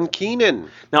Sean Keenan.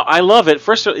 Now, I love it.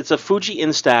 First, it's a Fuji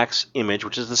Instax image,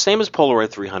 which is the same as Polaroid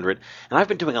 300, and I've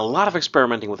been doing a lot of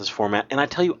experimenting with this format, and I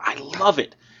tell you, I love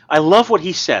it. I love what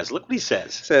he says. Look what he says.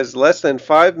 It says, less than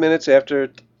 5 minutes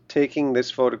after taking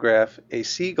this photograph, a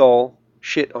seagull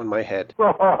shit on my head.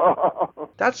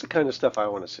 That's the kind of stuff I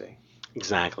want to see.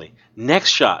 Exactly. Next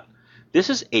shot. This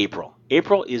is April.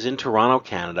 April is in Toronto,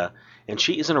 Canada, and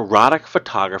she is an erotic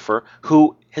photographer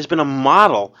who has been a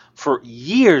model for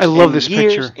years I love and this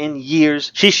years picture. and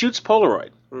years. She shoots Polaroid.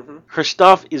 Mm-hmm. Her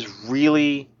stuff is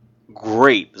really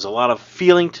great. There's a lot of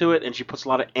feeling to it, and she puts a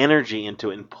lot of energy into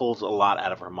it and pulls a lot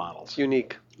out of her models. It's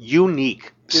unique.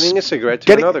 Unique. Giving a cigarette to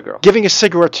Getting- another girl. Giving a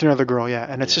cigarette to another girl, yeah,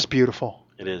 and it's Yeah. just beautiful.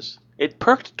 It is. It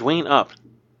perked Dwayne up.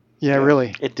 Yeah,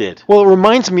 really. It did. Well, it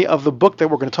reminds me of the book that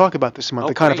we're going to talk about this month, Oh,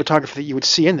 the kind of great. photography that you would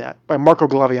see in that, by Marco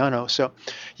Glaviano. So,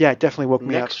 yeah, it definitely woke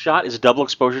me up. Next shot is a double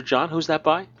exposure, John. Who's that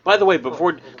by? By the way,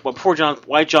 before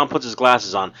John puts his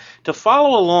glasses on, to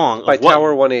follow along By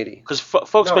Tower 180. because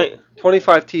folks No, may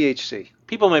 25 THC.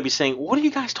 people may be saying, what are you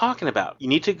guys talking about? You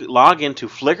need to log into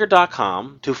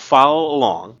Flickr.com to follow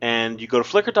along, and you go to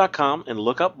Flickr.com and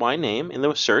look up my name in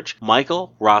the search,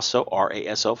 Michael Raso,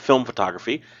 R-A-S-O, Film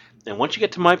Photography, and once you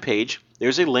get to my page,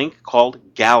 there's a link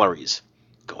called Galleries.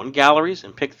 Go in Galleries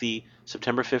and pick the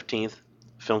September 15th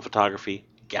Film Photography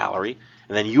Gallery,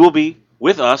 and then you will be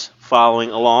with us following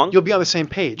along. You'll be on the same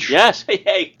page. Yes,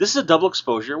 hey, this is a double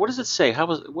exposure. What does it say?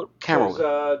 What camera?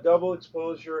 There's double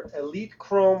exposure, Elite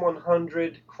Chrome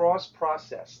 100,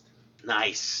 cross-processed.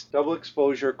 Nice. Double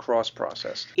exposure,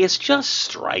 cross-processed. It's just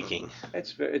striking.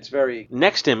 It's very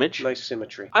Next image. nice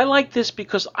symmetry. I like this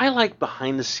because I like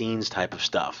behind-the-scenes type of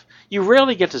stuff. You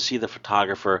rarely get to see the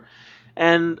photographer,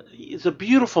 and it's a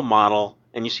beautiful model,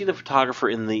 and you see the photographer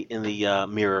in the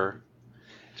mirror.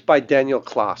 It's by Daniel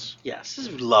Klaas. Yes, this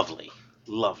is lovely,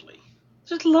 lovely.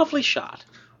 Just a lovely shot.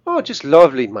 Oh, just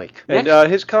lovely, Mike. And Next.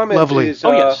 his comment Lovely. is,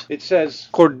 Oh, yes. it says,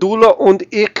 Cordula und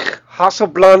ich,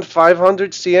 Hasselblad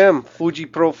 500 cm, Fuji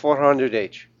Pro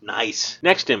 400H. Nice.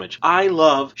 Next image. I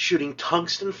love shooting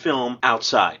tungsten film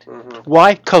outside.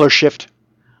 Why? Color shift.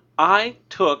 I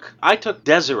took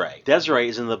Desiree. Desiree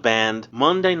is in the band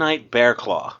Monday Night Bear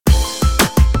Claw.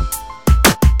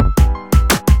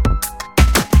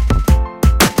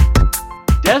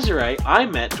 Desiree, I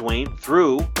met Dwayne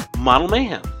through Model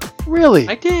Mayhem. Really?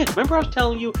 I did. Remember I was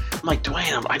telling you, I'm like,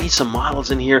 Dwayne, I need some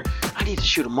models in here. I need to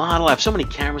shoot a model. I have so many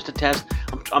cameras to test.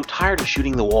 I'm tired of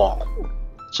shooting the wall.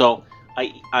 So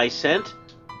I sent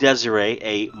Desiree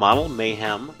a Model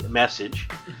Mayhem message,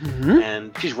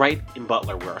 and she's right in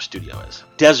Butler where our studio is.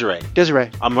 Desiree,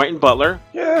 I'm right in Butler.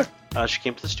 Yeah, She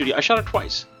came to the studio. I shot her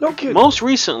twice. no kidding. Most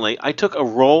recently, I took a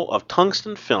roll of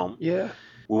tungsten film. Yeah.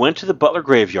 We went to the Butler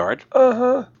graveyard.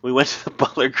 Uh-huh. We went to the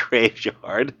Butler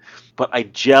graveyard, but I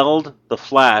gelled the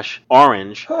flash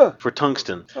orange Huh. for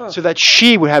tungsten. It So that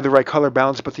she would have the right color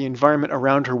balance, but the environment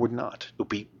around her would not. would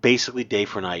be basically day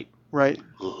for night. Right?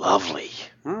 Lovely.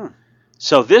 Hmm.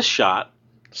 So this shot,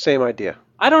 Same idea.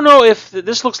 I don't know if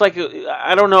this looks like,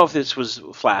 I don't know if this was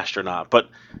flashed or not, but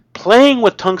playing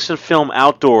with tungsten film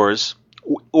outdoors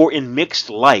or in mixed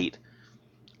light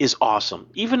is awesome.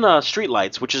 Even street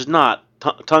lights, which is not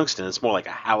tungsten, it's more like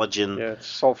a halogen, Yeah, it's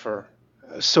sulfur.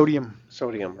 Sodium.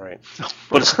 Sodium, right.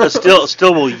 but it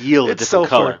still will yield a It's different sulfur.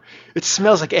 color. It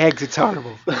smells like eggs. It's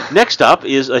horrible. Next up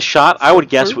is a shot, I would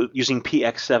guess, using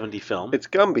PX70 film. It's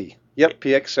Gumby. Yep,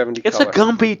 PX70 It's color. a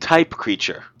Gumby type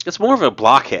creature. It's more of a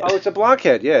blockhead. Oh, it's a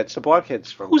blockhead. Yeah, it's the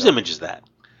blockheads from Whose Gumby. image is that?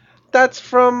 That's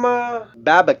from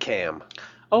Babacam.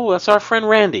 Oh, that's our friend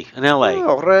Randy in L.A.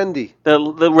 Oh, Randy.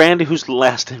 The Randy whose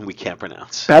last name we can't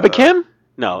pronounce. Babacam?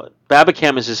 No,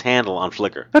 Babacam is his handle on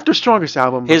Flickr. Not their strongest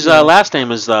album. His but, last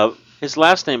name is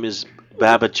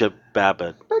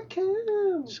Babachababa.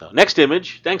 Babacam. So next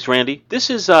image, thanks Randy. This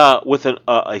is with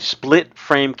a split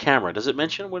frame camera. Does it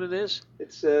mention what it is?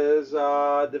 It says,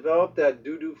 developed at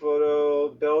Doodoo Photo,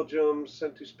 Belgium,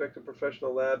 sent to Spectre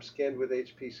Professional Lab, scanned with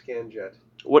HP ScanJet.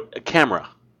 What a camera?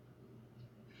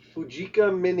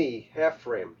 Fujica Mini, half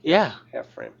frame. Yeah, Half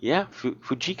frame. yeah,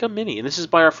 Fujica Mini, and this is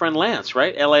by our friend Lance,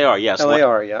 right? LAR, yes.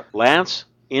 LAR, yeah. Lance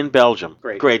in Belgium.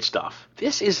 Great. Stuff.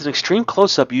 This is an extreme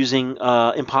close-up using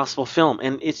impossible film,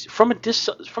 and it's from a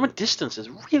distance. It's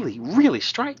really, really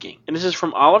striking. And this is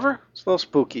from Oliver. It's a little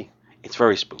spooky. It's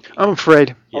very spooky. I'm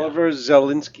afraid. Yeah. Oliver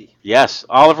Zelinsky. Yes,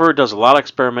 Oliver does a lot of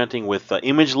experimenting with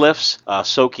image lifts,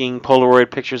 soaking Polaroid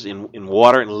pictures in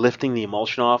water and lifting the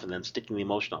emulsion off and then sticking the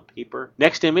emulsion on paper.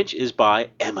 Next image is by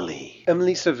Emily.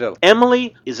 Emily Seville.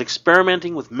 Emily is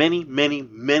experimenting with many, many,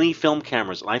 many film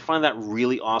cameras, and I find that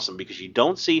really awesome because you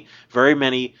don't see very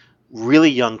many really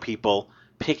young people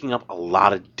picking up a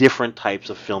lot of different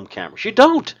types of film cameras. You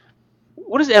don't.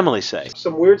 What does Emily say?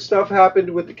 Some weird stuff happened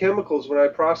with the chemicals when I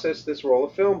processed this roll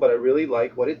of film, but I really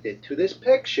like what it did to this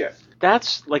picture.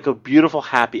 That's like a beautiful,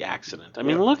 happy accident. I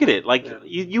mean, Yeah. look at it. Like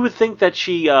you would think that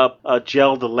she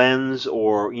gelled the lens,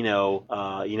 or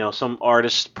some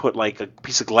artist put like a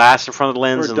piece of glass in front of the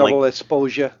lens Or and double like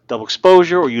exposure. double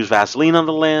exposure, or use Vaseline on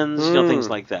the lens, things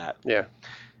like that. Yeah.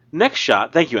 Next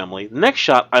shot, thank you, Emily. The next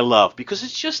shot I love because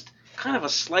it's just kind of a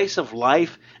slice of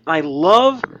life, and I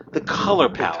love the color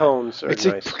palette. The tones are It's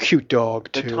nice. a cute dog,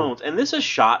 The too. tones. And this is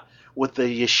shot with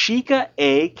the Yashica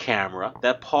A camera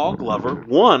that Paul Glover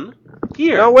won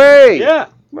here. No way! Yeah.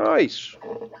 Nice.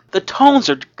 The tones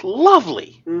are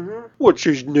lovely. Mm-hmm. What's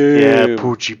his name? Yeah,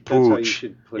 Poochie That's how you Pooch.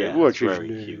 should put Yeah, it. What's it's his very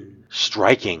name? cute.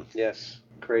 Striking. Yes.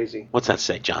 Crazy. What's that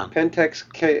say, John? Pentex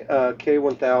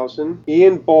K1000.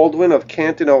 Ian Baldwin of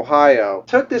Canton, Ohio.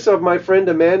 Took this of my friend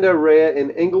Amanda Rea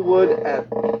in Inglewood at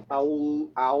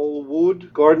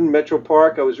Owlwood Garden Metro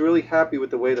Park. I was really happy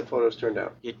with the way the photos turned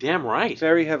out. You're damn right.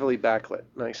 Very heavily backlit.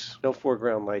 Nice. No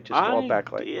foreground light, just all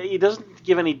backlight. He doesn't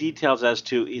give any details as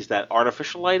to, is that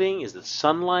artificial lighting? Is it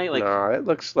sunlight? Like, No, it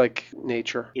looks like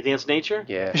nature. you think it's nature?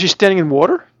 Yeah. Is she standing in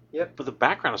water? But the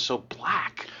background is so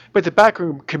black. But the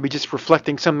background could be just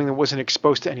reflecting something that wasn't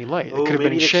exposed to any light. It Oh, could have been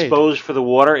maybe in it shade. exposed for the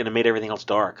water and it made everything else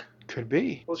dark. Could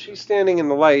be. Well, she's standing in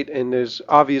the light, and there's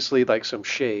obviously like some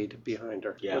shade behind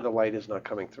her Yeah. where the light is not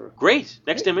coming through. Great.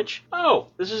 Next image. Oh,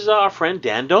 this is our friend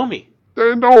Dan Domi.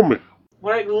 They know me.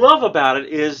 What I love about it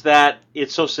is that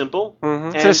it's so simple.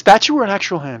 Mm-hmm. Is it a statue or an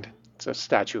actual hand? It's a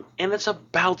statue. And it's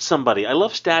about somebody. I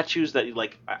love statues that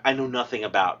I know nothing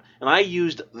about. And I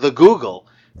used the Google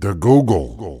The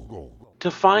Google. to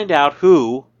find out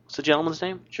what's the gentleman's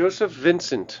name? Joseph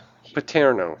Vincent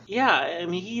Paterno, Yeah, I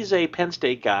mean, he's a Penn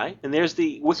State guy. And there's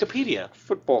the Wikipedia.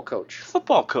 football coach.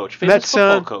 Football coach. Famous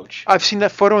football coach. I've seen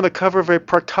that photo on the cover of a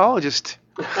proctologist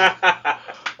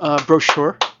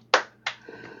brochure.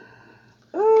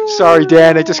 Sorry,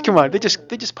 Dan. They just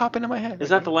They just pop into my head. Is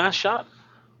that the last shot?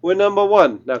 We're number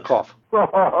one. Now cough.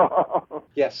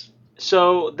 Yes.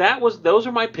 So those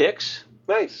are my picks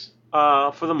Nice.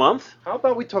 for the month. How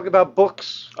about we talk about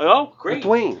books Oh, with great.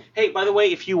 Dwayne? Hey, by the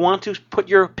way, if you want to put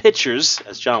your pictures,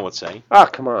 as John would say, Ah,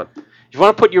 come on. if you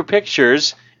want to put your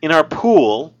pictures in our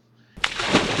pool,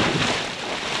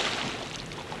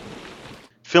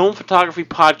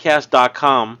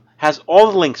 filmphotographypodcast.com has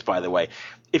all the links, by the way.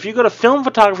 If you go to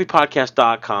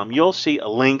filmphotographypodcast.com, you'll see a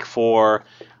link for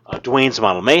Dwayne's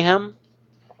Model Mayhem.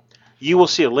 You will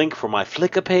see a link for my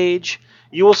Flickr page.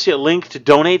 You will see a link to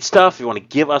donate stuff if you want to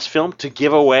give us film to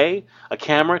give away, a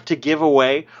camera to give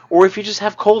away, or if you just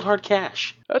have cold hard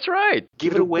cash. That's right.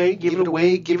 Give it away, give it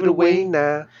away, give it away,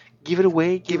 now. give it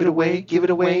away, give it away, give it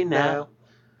away now.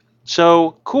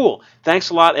 So, cool.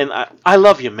 Thanks a lot, and I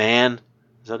love you, man.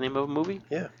 Is that the name of a movie?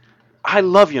 Yeah. I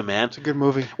love you, man. It's a good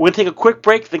movie. We're going to take a quick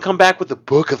break, then come back with the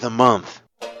book of the month.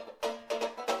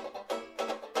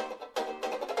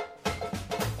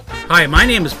 Hi, my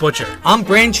name is Butcher. I'm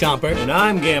Brain Chomper. And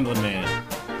I'm Gambling Man.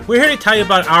 We're here to tell you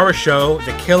about our show,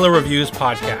 the Killer Reviews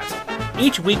Podcast.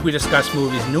 Each week we discuss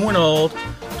movies new and old,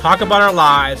 talk about our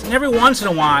lives, and every once in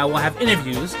a while we'll have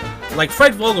interviews like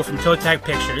Fred Vogel from Toe Tag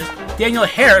Pictures, Daniel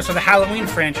Harris of the Halloween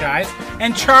franchise,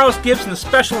 and Charles Gibson, the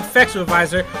special effects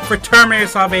supervisor for Terminator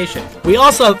Salvation. We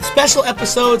also have special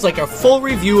episodes like our full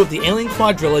review of the Alien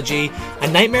Quadrilogy, a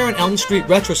Nightmare on Elm Street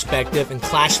retrospective, and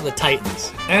Clash of the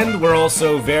Titans. And we're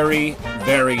also very,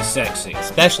 very sexy.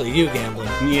 Especially you, Gambling.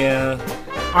 Yeah.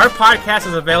 Our podcast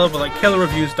is available at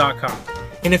killerreviews.com.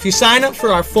 And if you sign up for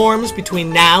our forums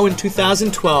between now and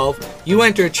 2012, you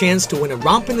enter a chance to win a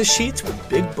romp in the sheets with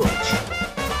Big Butch.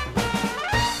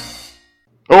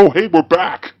 Oh, hey, we're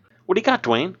back. What do you got,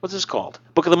 Dwayne? What's this called?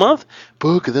 Book of the month?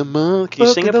 Book of the month. Can you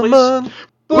Book sing of it, the please? month.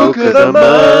 Book Book of the month.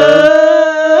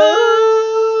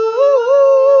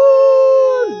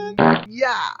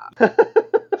 Yeah.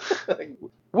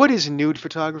 What is nude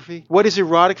photography? What is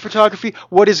erotic photography?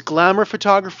 What is glamour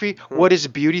photography? What is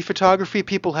beauty photography?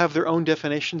 People have their own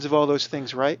definitions of all those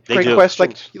things, right? They Great do.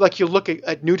 question. Like you look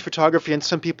at nude photography, and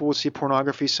some people will see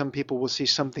pornography, some people will see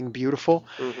something beautiful.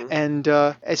 And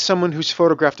as someone who's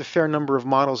photographed a fair number of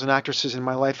models and actresses in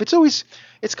my life,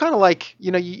 it's kind of like,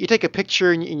 you take a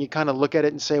picture and you kind of look at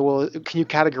it and say, well, can you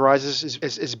categorize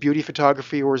this as beauty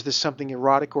photography, or is this something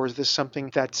erotic, or is this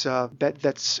something that's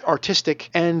artistic?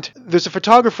 And there's a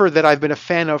photographer that I've been a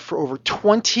fan of for over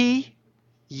 20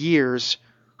 years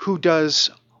who does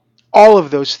all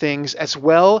of those things as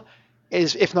well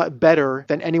as, if not better,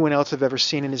 than anyone else I've ever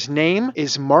seen. And his name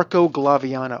is Marco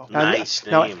Glaviano. Nice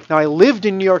Now, name. I lived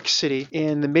in New York City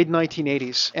in the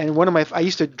mid-1980s, and I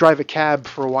used to drive a cab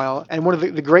for a while, and one of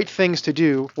the great things to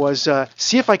do was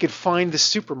see if I could find the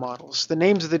supermodels. The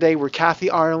names of the day were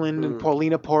Kathy Ireland and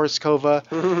Paulina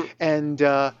Poroskova, and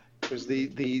It was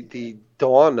the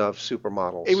dawn of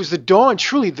supermodels. it was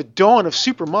truly the dawn of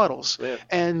supermodels. Yeah.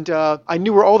 And I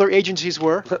knew where all their agencies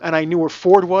were, and I knew where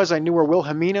Ford was, I knew where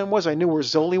Wilhelmina was, I knew where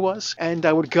Zoli was, and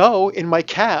I would go in my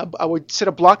cab. I would set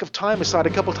a block of time aside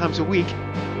a couple times a week.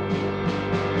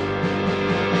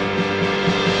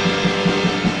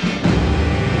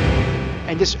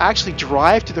 And just actually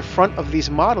drive to the front of these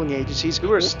modeling agencies. You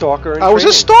were a stalker. In I was a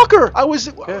training. stalker. I was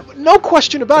no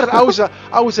question about it. I was a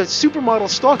supermodel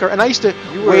stalker, and I used to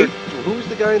You were. wait. Who was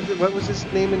the guy? What was his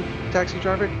name in Taxi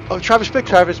Driver? Oh, Travis Bickle.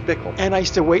 Travis Bickle. And I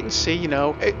used to wait and see,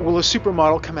 will a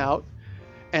supermodel come out,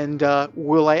 and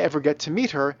will I ever get to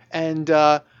meet her? And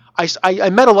I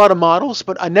met a lot of models,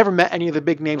 but I never met any of the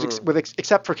big names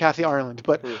except for Kathy Ireland.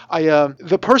 But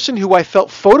the person who I felt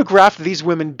photographed these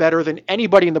women better than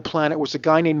anybody on the planet was a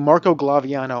guy named Marco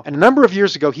Glaviano. And a number of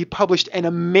years ago, he published an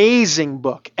amazing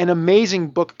book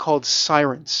called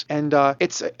Sirens. And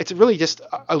it's really just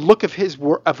a look of his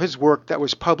work that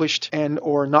was published and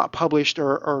or not published,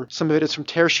 or some of it is from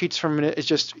tear sheets, from it is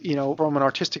just from an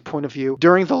artistic point of view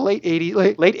during the late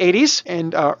 80s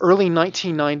and early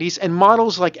 1990s, and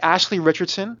models like Ashley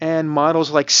Richardson and models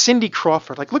like Cindy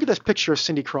Crawford. Like, look at this picture of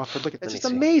Cindy Crawford. Look at this. It's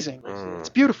amazing. It's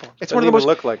beautiful. It's one of the most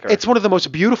look like her. It's one of the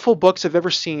most beautiful books I've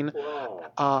ever seen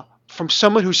from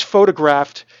someone who's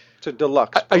photographed It's a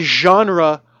deluxe. a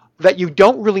genre that you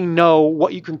don't really know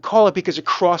what you can call it because it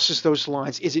crosses those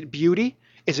lines. Is it beauty?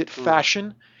 Is it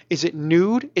fashion? Is it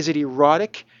nude? Is it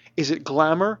erotic? Is it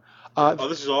glamour?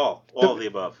 This is all of the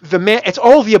above. The man, it's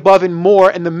all of the above and more.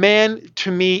 And the man,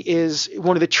 to me, is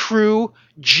one of the true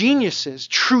geniuses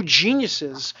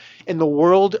in the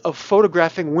world of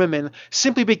photographing women,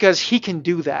 simply because he can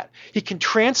do that. He can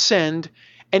transcend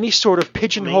any sort of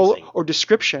pigeonhole Amazing. or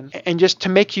description, and just to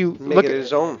make you Make it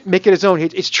his own. Make it his own.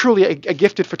 It's truly a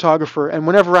gifted photographer. And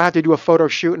whenever I have to do a photo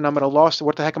shoot and I'm at a loss,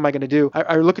 what the heck am I going to do?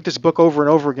 I look at this book over and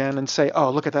over again and say,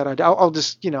 oh, look at that idea. I'll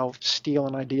just, steal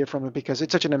an idea from it because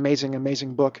it's such an amazing,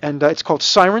 amazing book. And it's called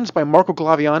Sirens by Marco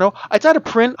Glaviano. It's out of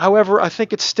print. However, I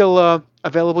think it's still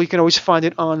available. You can always find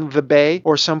it on the Bay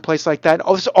or someplace like that.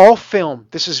 Oh, this is all film.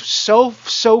 This is so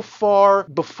far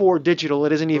before digital,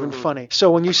 it isn't even funny.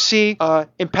 So when you see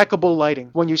impeccable lighting,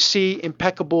 when you see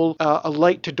impeccable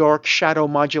light to dark shadow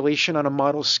modulation on a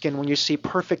model's skin, when you see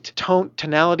perfect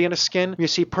tonality on a skin, when you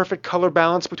see perfect color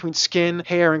balance between skin,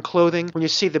 hair, and clothing, when you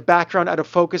see the background out of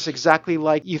focus exactly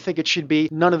like you think it should be,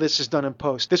 none of this is done in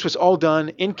post. This was all done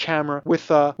in camera with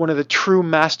one of the true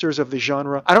masters of the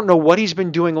genre. I don't know what he's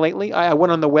been doing lately. I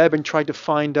went on the web and tried to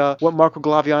find what Marco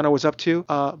Glaviano was up to,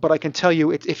 but I can tell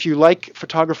you, if you like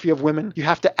photography of women, you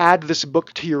have to add this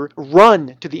book to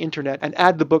the internet and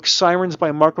add the book Sirens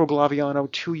by Marco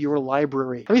Glaviano to your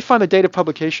library. Let me find the date of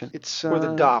publication. It's Or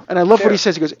the DOP. And I love what he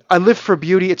says. He goes, "I live for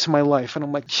beauty. It's my life." And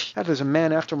I'm like, that is a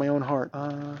man after my own heart.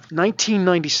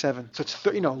 1997. So it's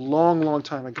long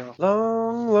time ago.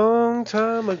 Long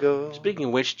time ago. Speaking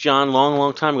of which, John,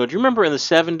 long time ago, do you remember in the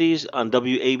 70s on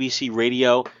WABC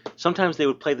radio, sometimes they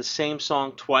would play the same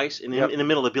song twice, and in the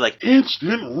middle it'd be like,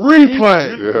 Instant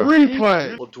replay.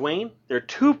 Replay. well, Dwayne, there are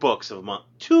two books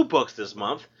this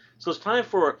month, so it's time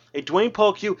for a Dwayne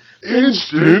Paul Q.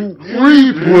 Instant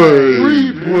replay.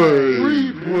 Replay.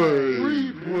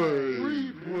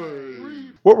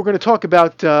 Replay. What we're going to talk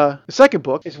about, the second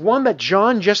book, is one that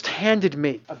John just handed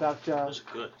me about Those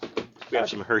are good. We have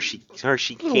some Hershey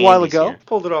candies a little while ago. here.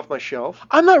 Pulled it off my shelf.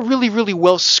 I'm not really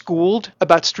well schooled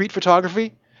about street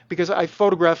photography because I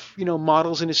photograph,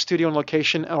 models in a studio on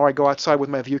location, or I go outside with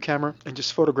my view camera and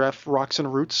just photograph rocks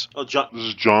and roots. Oh, John. This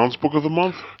is John's book of the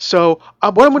month. So what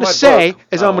I'm going to my say book.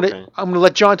 is Oh, I'm going to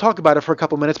let John talk about it for a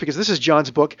couple minutes because this is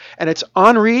John's book, and it's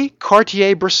Henri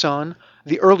Cartier-Bresson,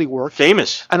 the early work.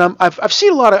 Famous. And I've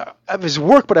seen a lot of his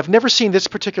work, but I've never seen this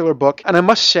particular book. And I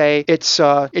must say, it's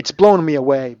blown me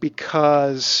away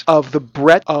because of the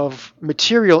breadth of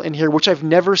material in here, which I've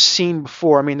never seen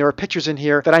before. I mean, there are pictures in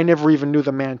here that I never even knew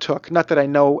the man took. Not that I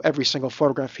know every single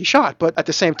photograph he shot, but at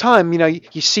the same time,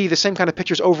 you see the same kind of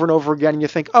pictures over and over again, and you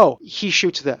think, oh, he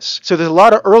shoots this. So there's a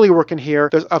lot of early work in here,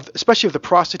 especially of the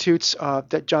prostitutes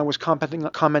that John was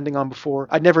commenting on before.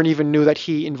 I never even knew that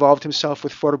he involved himself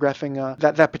with photographing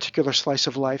that particular slice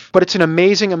of life. But it's an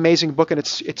amazing, amazing book, and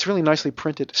it's really nicely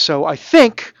printed. So I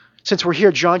think, since we're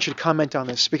here, John should comment on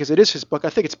this because it is his book. I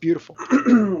think it's beautiful.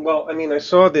 Well, I mean, I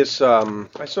saw this.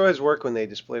 I saw his work when they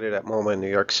displayed it at MoMA in New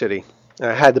York City.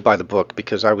 I had to buy the book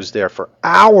because I was there for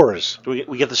hours. Do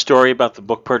we get the story about the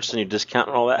book purchase and your discount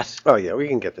and all that? Oh, yeah, we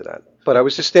can get to that. But I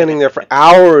was just standing there for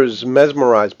hours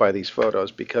mesmerized by these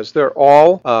photos because they're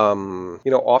all,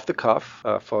 off the cuff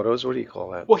photos. What do you call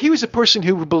that? Well, he was a person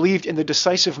who believed in the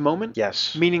decisive moment.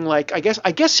 Yes. Meaning, like, I guess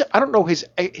I don't know his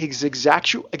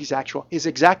exact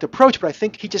approach, but I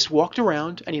think he just walked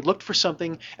around and he looked for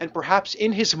something, and perhaps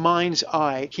in his mind's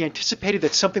eye, he anticipated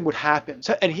that something would happen.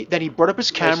 So, and then he brought up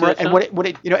his camera, and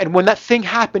when that thing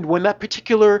happened, when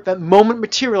that moment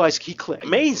materialized, he clicked.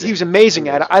 Amazing. He was amazing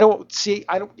at it.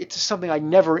 It's something I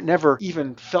never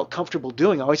even felt comfortable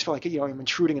doing. I always felt like, I'm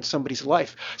intruding in somebody's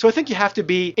life. So I think you have to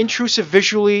be intrusive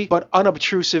visually, but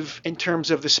unobtrusive in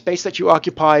terms of the space that you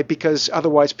occupy, because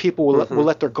otherwise people will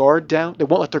let their guard down. They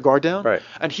won't let their guard down. Right.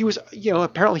 And he was,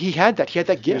 apparently he had that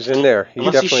gift. He was in there.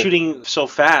 Unless he's shooting so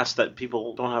fast that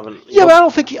people don't have an... Yeah, but I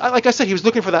don't think, like I said, he was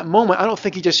looking for that moment. I don't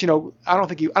think he just, I don't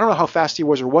know how fast he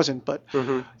was or wasn't, but,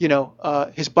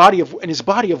 his body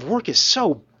of work is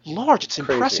so large. It's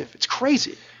impressive. It's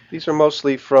crazy. These are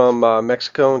mostly from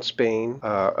Mexico and Spain.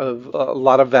 A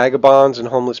lot of vagabonds and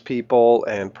homeless people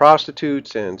and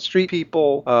prostitutes and street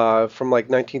people from like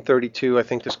 1932. I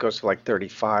think this goes to like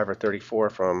 35 or 34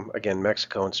 from, again,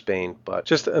 Mexico and Spain. But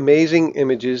just amazing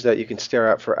images that you can stare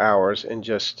at for hours and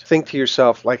just think to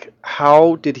yourself, like,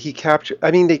 how did he capture?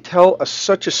 I mean, they tell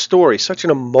such a story, such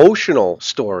an emotional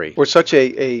story, or such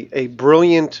a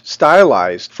brilliant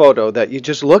stylized photo that you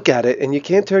just look at it and you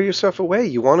can't tear yourself away.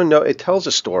 You want to know. It tells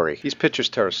a story. These pictures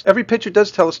tell us. Every picture does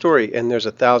tell a story, and there's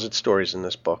 1,000 stories in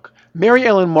this book. Mary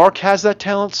Ellen Mark has that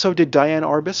talent, so did Diane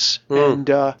Arbus. And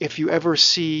if you ever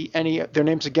see their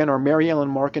names again are Mary Ellen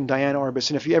Mark and Diane Arbus,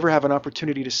 and if you ever have an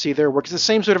opportunity to see their work, it's the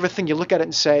same sort of a thing. You look at it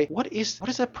and say, what is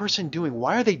that person doing?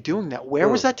 Why are they doing that? Where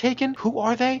was that taken? Who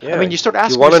are they? Yeah. I mean, you start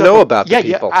asking yourself... You want to know about the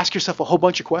people. Yeah, ask yourself a whole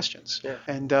bunch of questions. Yeah.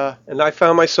 And I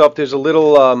found myself, there's a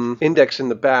little index in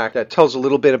the back that tells a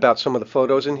little bit about some of the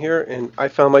photos in here, and I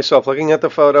found myself looking at the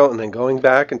photo and then going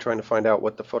back and trying to find out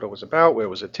what the photo was about, where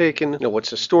was it taken,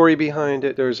 what's the story behind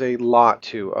it. There's a lot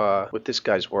to with this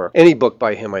guy's work. Any book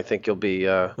by him, I think you'll be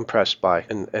impressed by,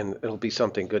 and it'll be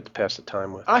something good to pass the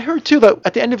time with. I heard too that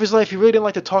at the end of his life, he really didn't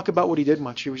like to talk about what he did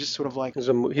much. He was just sort of like...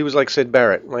 He was like Sid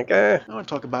Barrett, like, I don't want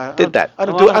to talk about it. Did that. I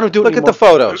don't do it anymore. Look at the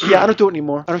photos. Yeah, I don't do it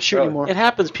anymore. I don't shoot anymore. It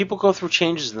happens. People go through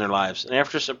changes in their lives, and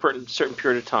after a certain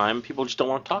period of time, people just don't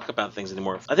want to talk about things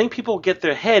anymore. I think people get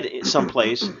their head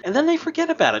someplace, and then they forget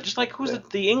about it. Just like who's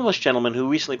the English gentleman who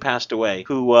recently passed away,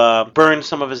 who burned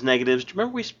some of his negatives. Do you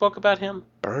remember we spoke about him?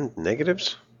 Burned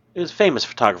negatives? He was a famous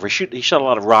photographer. He shot a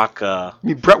lot of rock. You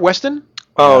mean Brett Weston?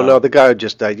 Oh, no, the guy who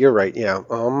just died. You're right, yeah.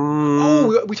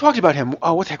 We talked about him.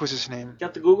 Oh, what the heck was his name?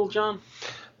 Got the Google, John?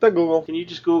 The Google. Can you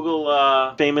just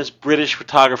Google famous British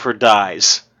photographer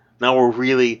dies? Now we're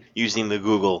really using the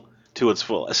Google to its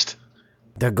fullest.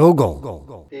 The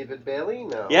Google. David Bailey?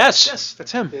 No. Yes,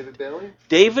 that's him. David Bailey?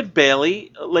 David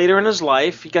Bailey, later in his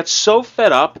life, he got so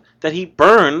fed up that he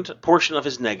burned a portion of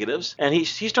his negatives, and he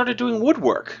started doing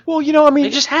woodwork. Well, I mean... They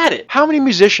just had it. How many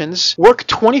musicians work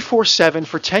 24/7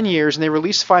 for 10 years, and they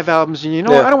release 5 albums, and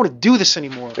what? I don't want to do this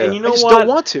anymore. And you know I just what? don't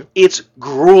want to. It's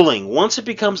grueling. Once it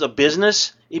becomes a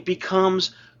business, it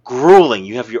becomes... grueling.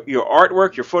 You have your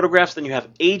artwork, your photographs, then you have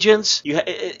agents.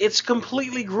 It's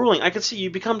completely grueling. I can see you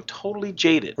become totally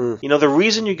jaded. The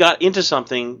reason you got into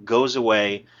something goes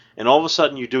away, and all of a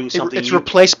sudden you're doing something... It's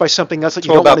replaced by something else that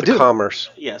you don't want to do. It's all about the commerce.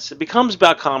 Yes, it becomes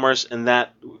about commerce, and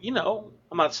that,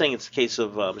 I'm not saying it's the case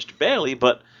of Mr. Bailey,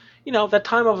 but, that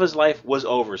time of his life was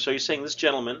over. So you're saying this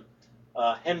gentleman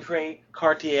Henri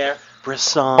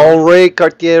Cartier-Bresson. Henri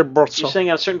Cartier-Bresson. You're saying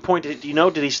at a certain point, did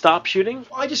he stop shooting?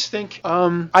 I just think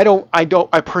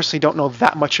I personally don't know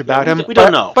that much about him. We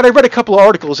don't know. But I read a couple of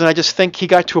articles, and I just think he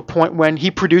got to a point when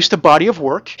he produced a body of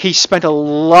work. He spent a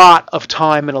lot of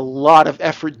time and a lot of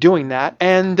effort doing that,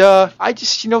 and I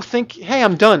just think, hey,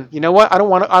 I'm done. You know what? I don't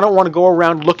want to go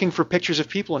around looking for pictures of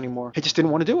people anymore. He just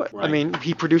didn't want to do it. Right. I mean,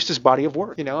 he produced his body of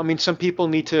work. I mean, some people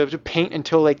need to paint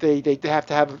until like they have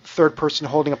to have a third person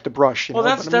holding up the brush. Well,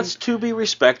 that's to be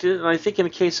respected, and I think in the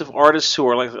case of artists who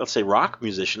are like, let's say, rock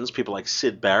musicians, people like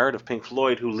Syd Barrett of Pink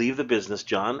Floyd, who leave the business,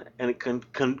 John, and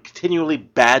continually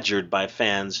badgered by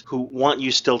fans who want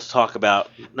you still to talk about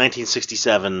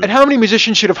 1967. And how many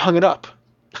musicians should have hung it up?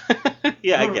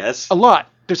 Yeah, I guess. A lot.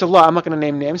 There's a lot. I'm not going to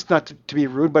name names, not to be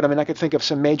rude, but I mean, I could think of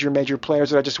some major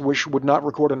players that I just wish would not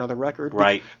record another record.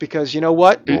 Right. Because you know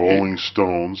what? The Rolling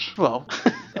Stones. Well,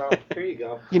 There you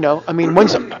go. I mean,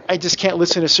 I just can't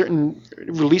listen to certain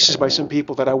releases by some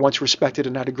people that I once respected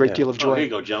and had a great deal of joy. Here you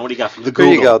go, John. What do you got from the There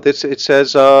Google? you go. It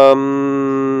says, where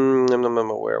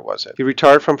was it? He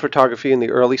retired from photography in the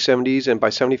early 70s and by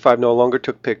 75 no longer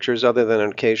took pictures other than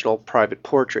an occasional private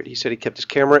portrait. He said he kept his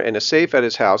camera in a safe at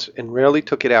his house and rarely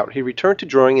took it out. He returned to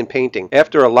drawing and painting.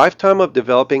 After a lifetime of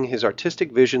developing his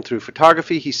artistic vision through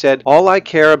photography, he said, "All I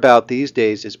care about these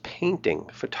days is painting.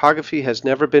 Photography has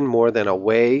never been more than a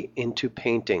way into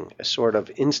painting, a sort of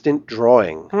instant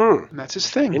drawing." And that's his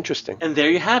thing. Interesting. And there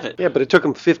you have it. Yeah, but it took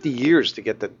him 50 years to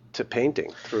get to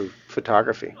painting through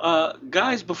photography.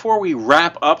 Guys, before we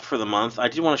wrap up for the month, I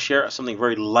did want to share something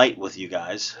very light with you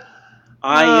guys.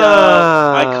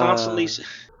 I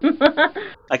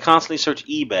constantly search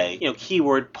eBay,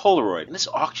 keyword Polaroid, and this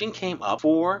auction came up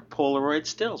for Polaroid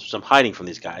stills, which I'm hiding from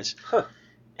these guys. Huh.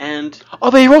 And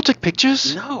Are they erotic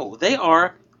pictures? no, they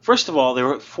are. First of all, they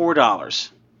were $4.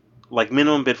 Like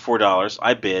minimum bid $4.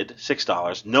 I bid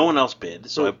 $6. No one else bid,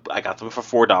 so I got them for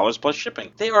 $4 plus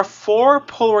shipping. They are 4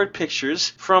 Polaroid pictures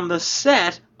from the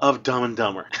set of Dumb and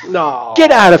Dumber. No.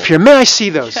 Get out of here. May I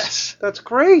see those? Yes. That's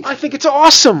great. I think it's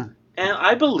awesome. And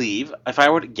I believe, if I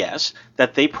were to guess,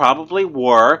 that they probably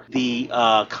were the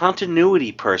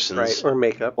continuity persons Right, or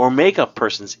makeup. or makeup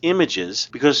person's images,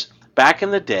 because back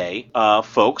in the day,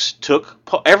 folks took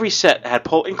every set had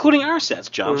including our sets,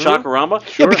 John, Shakaramba.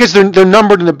 Yeah, because they're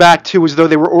numbered in the back too, as though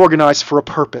they were organized for a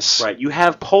purpose. Right, you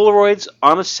have Polaroids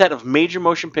on a set of major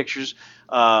motion pictures.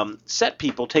 Set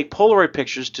people take Polaroid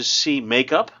pictures to see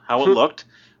makeup, how it looked,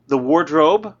 the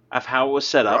wardrobe of how it was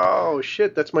set up. Oh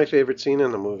shit, that's my favorite scene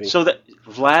in the movie. So that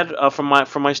Vlad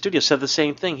from my studio said the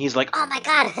same thing. He's like, Oh my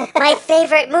god, my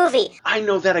favorite movie. I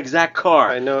know that exact car.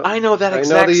 I know that I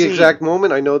exact know the scene. exact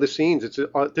moment. I know the scenes.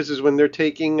 This is when they're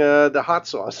taking the hot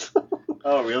sauce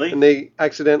Oh, really? and they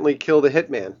accidentally kill the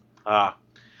hitman. I'll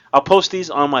post these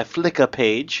on my Flickr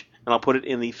page, and I'll put it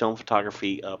in the film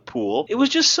photography pool. It was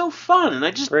just so fun, and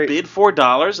I just Great. bid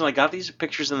 $4, and I got these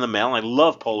pictures in the mail, and I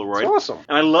love Polaroid. It's awesome.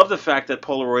 And I love the fact that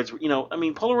Polaroids,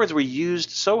 Polaroids were used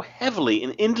so heavily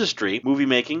in industry, movie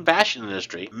making, fashion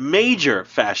industry, major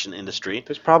fashion industry.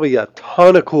 There's probably a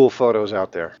ton of cool photos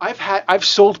out there. I've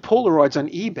sold Polaroids on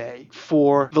eBay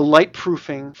for the light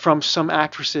proofing from some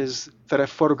actresses that I've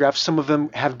photographed. Some of them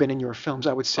have been in your films,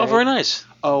 I would say. Oh, very nice.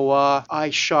 I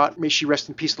shot, may she rest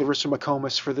in peace, Larissa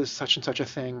McComas for this such and such a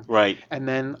thing. Right. And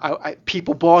then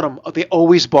people bought them. They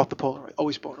always bought the Polaroid.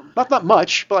 Always bought them. Not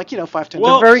much, but 5, 10.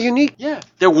 Well, They're very unique. Yeah.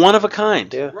 They're one of a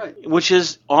kind. Yeah. Right. Which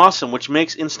is awesome, which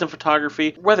makes instant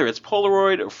photography, whether it's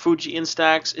Polaroid or Fuji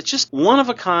Instax, it's just one of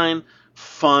a kind,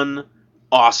 fun,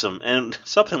 awesome. And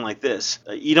something like this,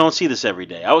 you don't see this every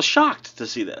day. I was shocked to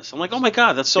see this. I'm like, oh my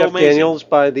god, that's so Jeff amazing. Daniels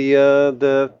by the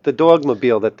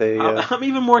Dogmobile that they. I'm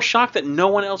even more shocked that no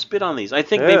one else bid on these. I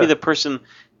think Yeah.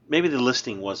 maybe the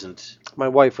listing wasn't My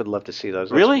wife would love to see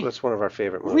those. Really? That's one of our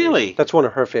favorite movies. Really? That's one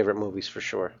of her favorite movies for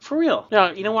sure. for real.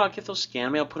 Yeah, you know what? I'll get those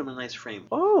scanned. Maybe I'll put them in a nice frame.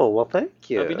 Oh well, thank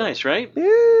you. That'd be nice, right?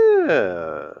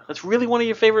 Yeah. That's really one of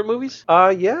your favorite movies?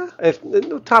 Yeah. If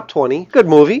top 20, good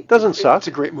movie. Doesn't suck. It's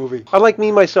a great movie. I like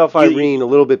Me, Myself, Irene a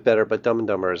little bit better, but Dumb and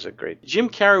Dumber is a great. Jim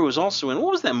Carrey was also in.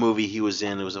 What was that movie he was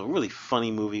in? It was a really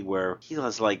funny movie where he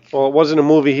was like. Well, it wasn't a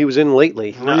movie he was in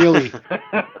lately. Really.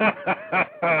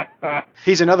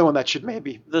 He's another one that should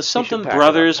maybe. The something pack it up,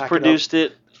 brothers pack it produced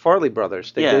it. Farley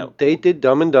Brothers. Yeah. They did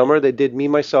Dumb and Dumber. They did Me,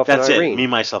 Myself, That's and it. Irene. Me,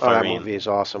 Myself, Oh, that Irene. movie is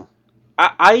awesome.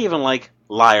 I even like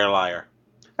Liar Liar.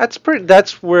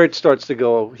 That's where it starts to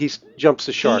go. He jumps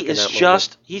the shark He in is that movie.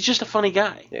 he's just a funny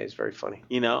guy. Yeah, he's very funny.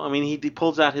 You know, I mean, he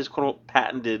pulls out his quote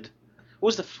patented.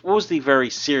 What was the very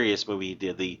serious movie he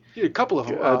did? He did a couple of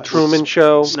them. Truman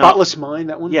Show. Spotless Mind,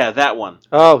 that one. Yeah, that one.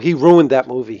 Oh, he ruined that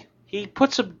movie. He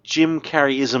put some Jim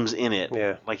Carrey-isms in it.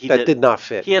 Yeah. Like he That did not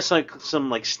fit. He has like some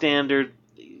like standard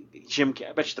Jim.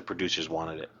 I bet you the producers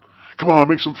wanted it. Come on,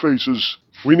 make some faces.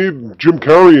 We need Jim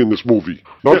Carrey in this movie,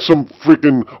 not some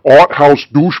freaking art house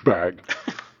douchebag.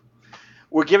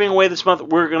 We're giving away this month.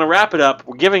 We're going to wrap it up.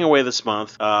 We're giving away this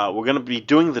month. We're going to be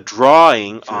doing the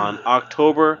drawing on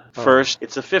October 1st.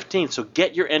 It's the 15th, so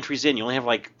get your entries in. You only have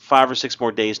like 5 or 6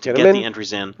 more days to Get get 'em the in.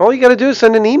 entries in. All you got to do is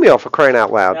send an email, for crying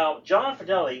out loud. Now, John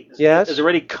Fideli Yes? is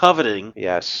already coveting.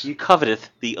 Yes, You coveteth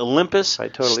the Olympus I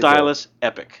totally Stylus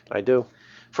Epic. I do.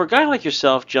 For a guy like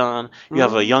yourself, John, you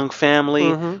have a young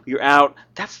family, you're out.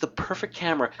 That's the perfect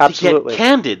camera Absolutely. to get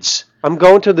candids. I'm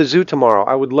going to the zoo tomorrow.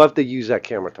 I would love to use that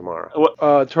camera tomorrow. What?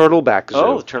 Turtleback Zoo.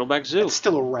 Oh, the Turtleback Zoo It's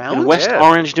still around? in West Yeah.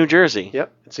 Orange, New Jersey.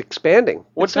 Yep, it's expanding.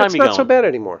 What it's, time it's you not going? so bad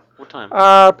anymore. What time?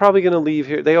 Probably going to leave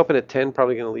here. They open at 10.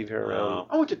 Probably going to leave here around. Oh.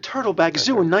 I went to Turtleback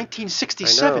Zoo in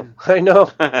 1967. I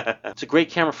know. It's a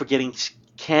great camera for getting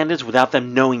candids without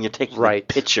them knowing you're taking Right. a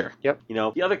picture. Yep. You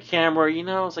know, the other camera, you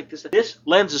know, it's like this. This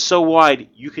lens is so wide,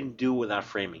 you can do without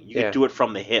framing. You Yeah. can do it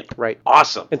from the hip. Right.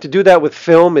 Awesome. And to do that with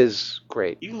film is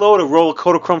great. You load a roll of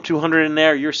Kodachrome 200 in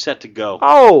there, you're set to go.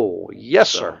 Oh, yes,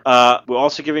 sir. We're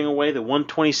also giving away the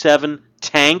 127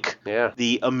 tank, Yeah.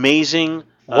 the amazing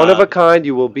One of a kind,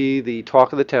 you will be the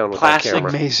talk of the town with plastic- that camera.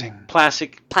 Amazing.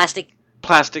 Plastic.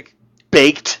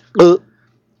 baked Uh,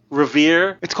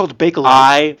 Revere It's called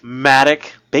Bakelite.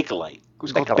 iMatic Bakelite. It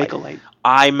was called Bakelite. Bakelite.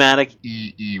 iMatic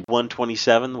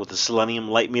EE127 with a selenium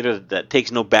light meter that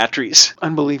takes no batteries.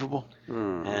 Unbelievable.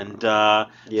 And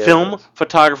Yes. film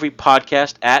photography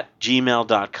podcast at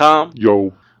gmail.com.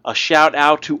 Yo. A shout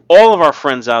out to all of our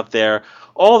friends out there,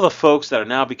 all the folks that are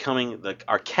now becoming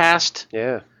our cast.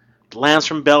 Yeah. Lance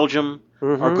from Belgium,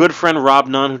 Mm-hmm. our good friend Rob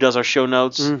Nunn, who does our show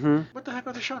notes. Mm-hmm. What the heck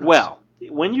are the show notes? Well,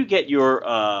 when you get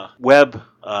your web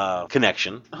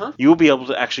connection, you will be able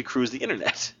to actually cruise the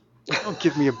internet. Don't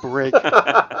give me a break.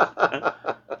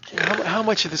 How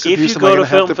much of this If abuse you am I go going to to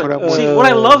have film, to put up with? see what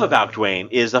I love about Dwayne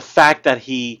is the fact that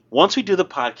once we do the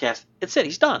podcast, it's it.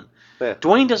 He's done. Yeah.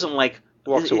 Dwayne doesn't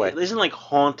Walks away. Isn't like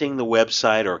haunting the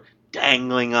website or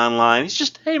dangling online. He's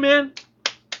just, hey man,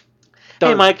 hey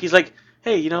Done. Mike. He's like,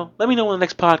 hey, let me know when the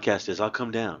next podcast is. I'll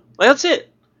come down. Like, that's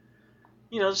it.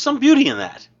 There's some beauty in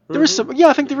that. There is some. Yeah,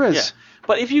 I think there is. Yeah.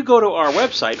 But if you go to our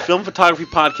website,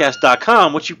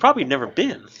 filmphotographypodcast.com, which you've probably never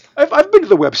been. I've been to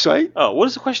the website. Oh, what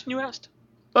is the question you asked?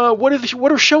 What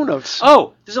are show notes?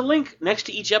 Oh, there's a link next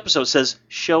to each episode that says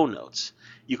show notes.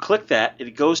 You click that, and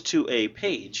it goes to a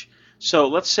page. So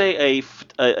let's say a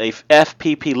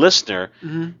FPP listener,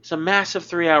 it's a massive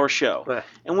 3-hour show. Right.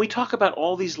 And we talk about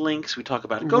all these links. We talk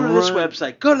about go to this Right.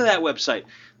 website, go to that website.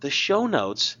 The show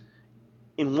notes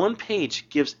in one page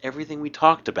gives everything we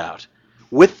talked about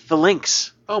with the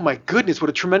links. Oh my goodness!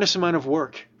 What a tremendous amount of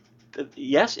work.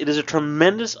 Yes, it is a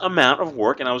tremendous amount of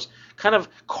work, and I was kind of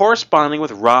corresponding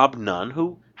with Rob Nunn,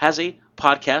 who has a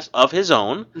podcast of his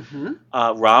own.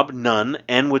 Rob Nunn,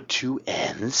 N with 2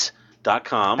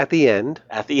 N's.com. At the end.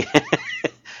 At the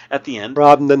end.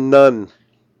 Rob the Nun.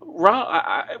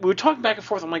 Rob, we were talking back and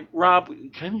forth. I'm like, Rob,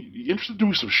 Can you interested in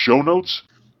doing some show notes?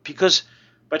 because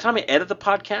by the time I edit the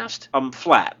podcast, I'm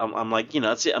flat. I'm like,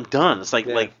 that's it. I'm done. It's like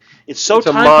it's so It's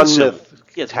a time consuming. monolith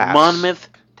Yeah, it's a task. monolith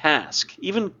task.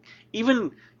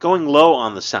 Even going low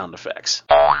on the sound effects,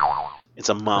 it's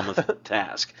a monolith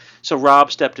task. So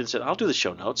Rob stepped in and said, I'll do the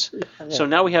show notes. So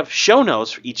now we have show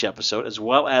notes for each episode, as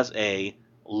well as a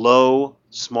low,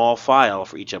 small file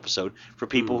for each episode for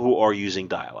people who are using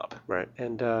dial-up. Right.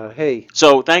 And, hey.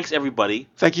 So thanks, everybody.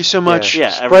 Thank you so much.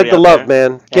 Yeah, Spread everybody the out love, there.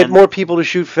 man. Get And- more people to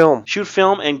shoot film. Shoot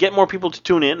film and get more people to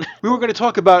tune in. We were going to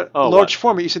talk about Oh, large what?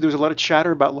 format. You said there was a lot of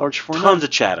chatter about large format. Tons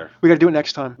of chatter. We got to do it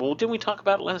next time. Well, didn't we talk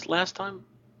about it last time?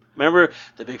 Remember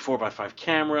the big 4x5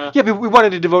 camera? Yeah, but we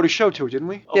wanted to devote a show to it, didn't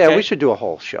we? Yeah, Okay. we should do a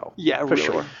whole show. Yeah, for really.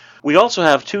 sure. We also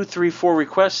have 2, 3, 4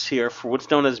 requests here for what's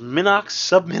known as Minox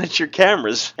sub-miniature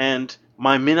cameras and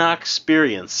my Minox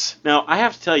experience. Now, I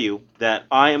have to tell you that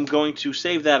I am going to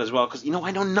save that as well because,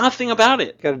 I know nothing about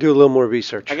it. Got to do a little more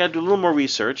research. I got to do a little more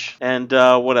research. And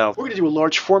what else? We're going to do a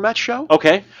large format show.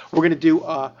 Okay. We're going to do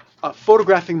a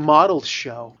photographing models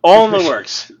show. All in the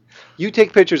works. You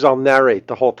take pictures, I'll narrate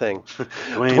the whole thing.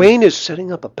 Dwayne is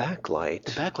setting up a backlight.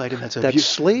 The backlight, and that's That's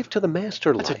slave to the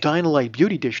master light. That's a Dynalite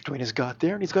beauty dish Dwayne has got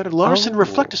there, and he's got a Larson Oh.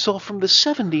 Reflectosol from the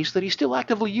 70s that he still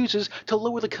actively uses to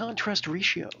lower the contrast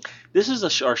ratio. This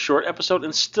is our short episode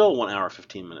and still 1 hour,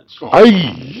 15 minutes.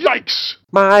 Yikes!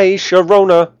 My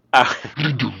Sharona.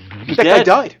 He's That guy dead.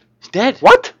 died. He's dead.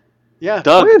 What? Yeah.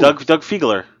 Doug When?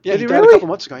 Fiegler. Yeah, Did he he died a really? couple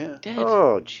months ago, yeah. Dead.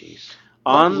 Oh, jeez.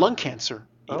 On lung cancer.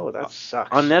 Oh, that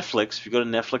sucks. On Netflix, if you go to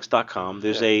netflix.com,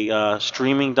 there's a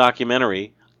streaming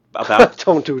documentary about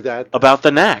Don't do that. about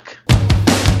the Knack.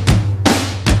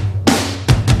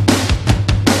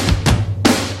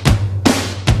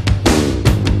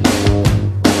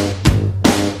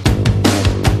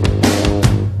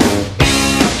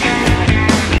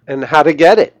 And how to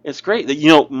get it. It's great.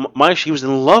 He was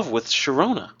in love with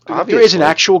Sharona. There is an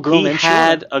actual girl He named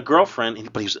had Sharona. a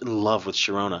girlfriend, but he was in love with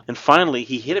Sharona. And finally,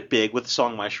 he hit it big with the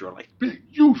song My Sharona. Like, Big,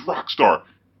 huge rock star.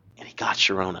 and he got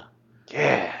Sharona.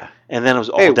 Yeah. And then it was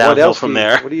all Hey, what downhill else from do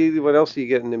you, there. What else do you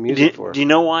get into music for? Do you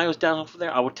know why it was downhill from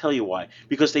there? I will tell you why.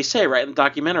 Because they say right in the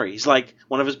documentary, he's like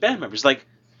one of his band members. Like,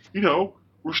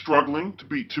 We're struggling to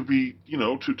make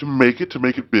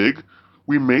it big.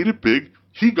 We made it big.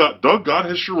 Doug got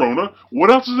his Sharona.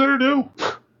 What else is there to do?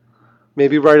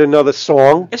 Maybe write another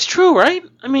song. it's true, right?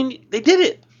 I mean, they did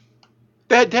it.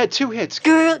 They had 2 hits.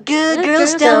 Girls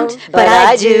don't, but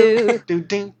I do.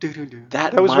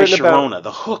 That was My written about- Sharona,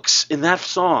 the hooks in that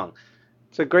song.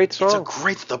 It's a great song.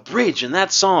 The bridge in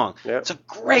that song. Yeah. It's a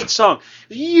great song.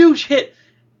 Huge hit.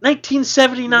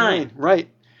 1979. Right.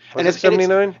 Was and it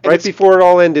 79? Right it's- before it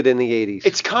all ended in the 80s.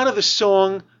 It's kind of the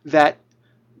song that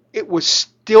it was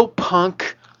still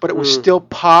punk, but it was still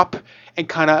pop and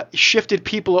kind of shifted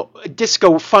people.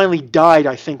 Disco finally died,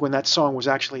 I think, when that song was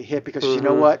actually a hit because you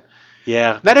know what?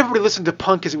 Yeah. Not everybody listened to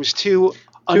punk because it was too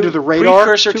under the radar.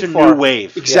 Precursor too to far. New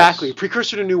Wave. Exactly. Yes.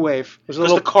 Precursor to New Wave. It was a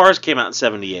Because little, the Cars came out in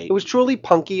 78. it was truly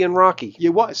punky and rocky. It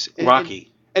was.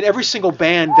 Rocky. And every single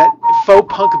band, that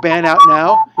faux punk band out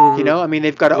now, I mean,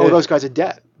 they've got to owe those guys a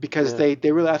debt because they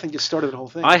really, I think, just started the whole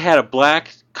thing. I had a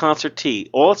black concert tee.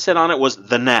 All it said on it was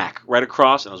The Knack right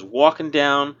across, and I was walking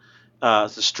down the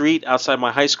street outside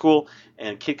my high school,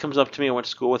 and a kid comes up to me I went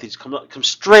to school with. He's comes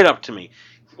straight up to me,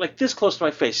 like this close to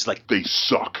my face. He's like, They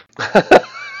suck.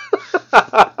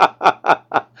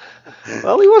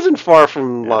 Well, he wasn't far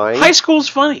from lying. high school's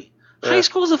funny. Yeah. High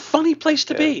school's a funny place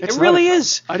to be. It's It really not-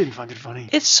 is. I didn't find it funny.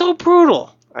 It's so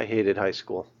brutal. I hated high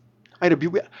school. I had to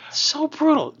be. So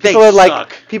brutal. They People are suck.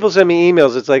 like, people send me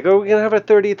emails. It's like, oh, we're gonna have our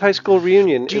 30th high school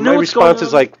reunion. Do you and know my what's going response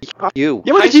is on? like, "Fuck you."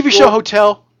 You remember the High TV show school-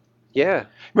 Hotel? Yeah.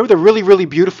 Remember the really, really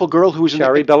beautiful girl who was in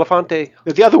Shari Belafonte.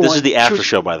 the other one? This is the she after was-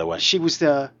 show, by the way. She was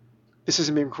the. This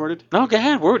isn't being recorded. No, go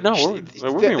ahead. We're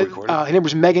being recorded. Her name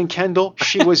was Megan Kendall.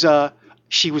 She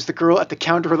was the girl at the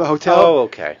counter of the hotel. Oh,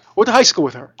 okay. Went to high school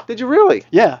with her. Did you really?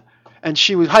 Yeah, and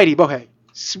she was Heidi Bohe.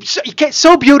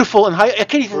 So beautiful, and I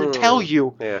can't even tell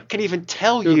you. Yeah. Can't even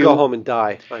tell You'll you. go home and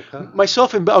die. Like, huh?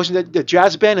 Myself and I was in the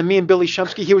jazz band, and me and Billy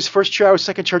Shumsky. He was first chair, I was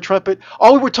second chair trumpet.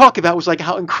 All we were talking about was like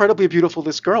how incredibly beautiful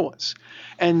this girl was,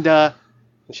 and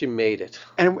She made it.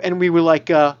 we were like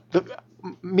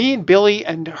me and Billy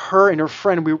and her and her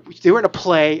friend. They were in a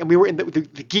play, and we were in the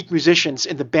geek musicians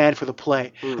in the band for the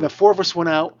play. And the 4 of us went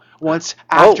out once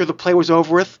after the play was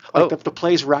over with. Like the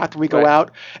play's wrapped, and we go Right.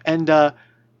 out, and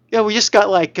we just got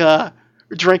like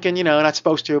drinking, not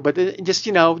supposed to, but it just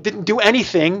didn't do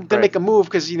anything, didn't Right. make a move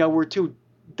because we're too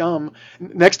dumb.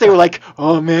 Next day we're like,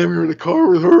 oh man, we were in the car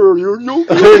with her. You're in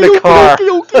the car.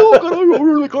 We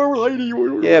were in the car with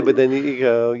Heidi. Yeah, but then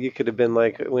you could have been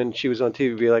like, when she was on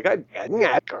TV, be like, I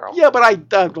that girl. Yeah, but I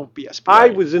don't BS. I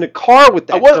was in a car with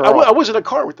that girl. I was in a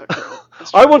car with that girl.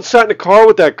 I once sat in a car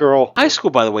with that girl. High school,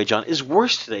 by the way, John, is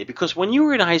worse today because when you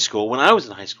were in high school, when I was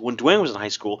in high school, when Dwayne was in high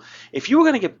school, if you were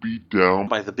going to get Beat down.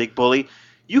 by the big bully,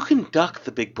 you can duck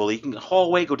the big bully. You can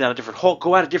hallway, go down a different hall,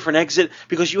 go out a different exit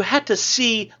because you had to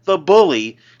see the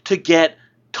bully to get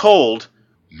told.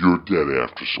 You're dead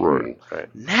after school. Right.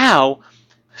 Now,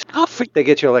 They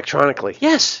get you electronically.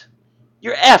 yes,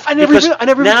 you're F. I never because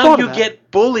even now thought of you that.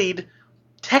 get bullied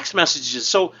text messages.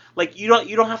 So like you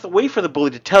don't have to wait for the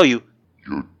bully to tell you.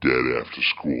 You're dead after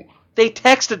school. They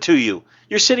text it to you.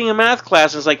 You're sitting in math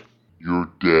class and it's like You're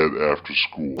dead after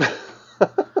school.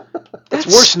 It's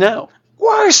worse now.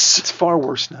 worse. It's far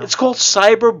worse now. It's called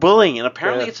cyberbullying, and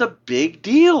apparently Yeah. it's a big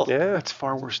deal. Yeah. It's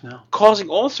far worse now. Causing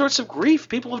all sorts of grief.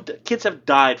 Kids have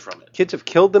died from it. Kids have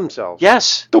killed themselves.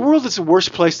 Yes. The world is a worse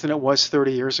place than it was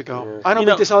 30 years ago. I don't You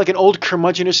think know- this sounds like an old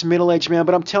curmudgeonous middle-aged man,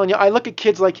 but I'm telling you, I look at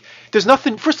kids like there's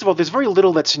nothing. First of all, there's very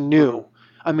little that's new.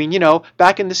 I mean,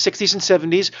 back in the 60s and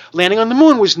 70s, landing on the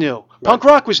moon was new. Punk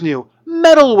rock was new.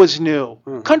 Metal was new.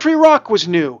 Country rock was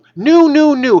new.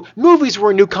 New. Movies were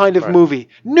a new kind of movie.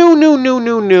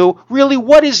 New. Really,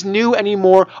 what is new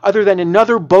anymore other than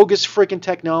another bogus freaking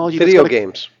technology? that's Video gonna-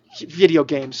 games. Video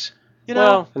games.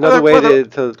 Well, Another way whether-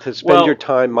 to spend your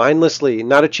time mindlessly,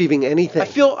 not achieving anything.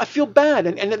 I feel bad,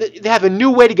 and they have a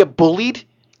new way to get bullied.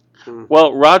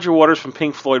 Well, Roger Waters from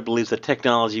Pink Floyd believes that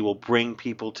technology will bring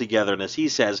people together, and as he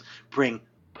says, bring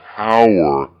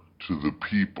Power to the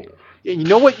people. And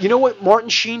you know what Martin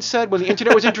Sheen said when the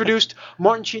internet was introduced?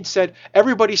 Martin Sheen said,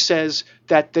 everybody says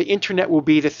that the internet will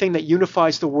be the thing that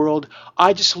unifies the world.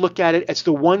 I just look at it as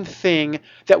the one thing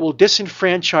that will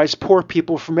disenfranchise poor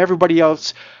people from everybody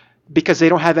else because they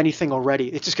don't have anything already.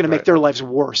 It's just going to make their lives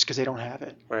worse because they don't have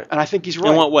it. Right. And I think he's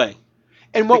right. In what way?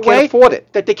 In what They way? can't afford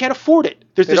it. That they can't afford it.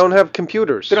 They don't have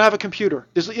computers. They don't have a computer.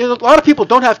 There's a lot of people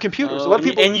don't have computers. A lot of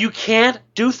people. And you can't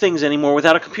do things anymore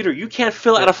without a computer. You can't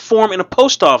fill out a form in a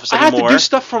post office I have anymore. to do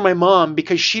stuff for my mom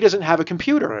because she doesn't have a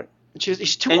computer. Right.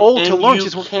 She's too old to learn. You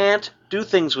can't do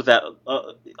things without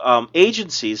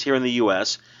agencies here in the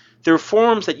U.S. There are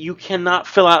forms that you cannot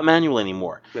fill out manually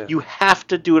anymore. Yeah. You have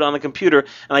to do it on the computer.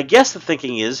 And I guess the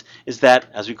thinking is that,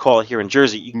 as we call it here in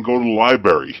Jersey, You can go to the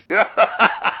library.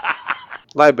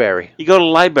 Library. you go to the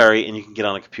library and you can get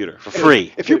on a computer for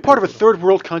free. If you're part of a third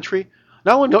world country,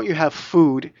 not only don't you have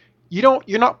food, you're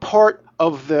not part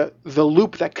of the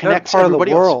loop that connects part of the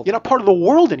everybody world. else. You're not part of the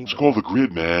world anymore. It's called the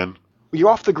grid, man. You're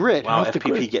off the grid. Wow, off the FPP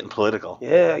grid. getting political.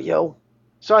 Yeah, yo.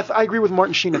 So I agree with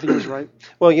Martin Sheen. I think he was right.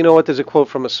 Well, you know what? There's a quote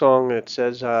from a song that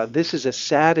says, "This is a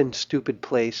sad and stupid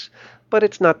place, but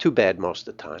it's not too bad most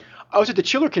of the time." I was at the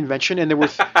Chiller convention, and I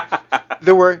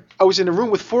was in a room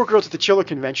with 4 girls at the Chiller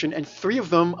convention, and 3 of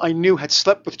them I knew had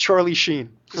slept with Charlie Sheen.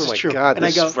 This Oh is my true. God, And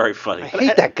this I go, It's very funny. I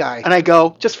hate that guy. and I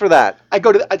go, Just for that. I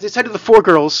said to the 4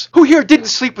 girls, who here didn't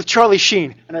sleep with Charlie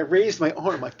Sheen? And I raised my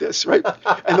arm like this, right?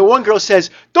 And the one girl says,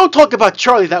 don't talk about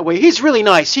Charlie that way. He's really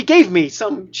nice. He gave me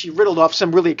she riddled off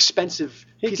some really expensive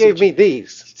He piece gave of, me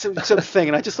these. some thing.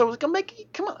 And I just thought, come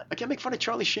on, I can't make fun of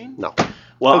Charlie Sheen. No.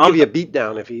 Well, I'll I'm- give you a beat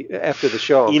down after the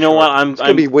show. I'm You know sure. what? He's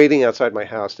gonna be waiting outside my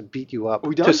house to beat you up. Are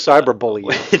we done? To cyberbully you.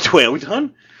 Wait, are we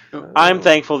done? I'm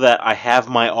thankful that I have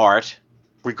my art,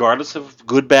 regardless of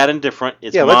good, bad, and different.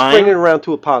 It's Yeah, mine. let's bring it around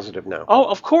to a positive now. Oh,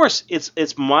 of course.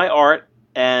 It's my art,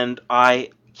 and I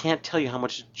can't tell you how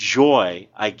much joy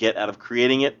I get out of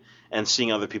creating it and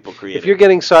seeing other people create If you're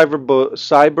getting cyber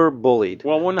bullied,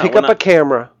 Well, we're not- pick we're up a not-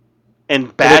 camera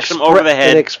and bash them over the and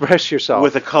head express yourself.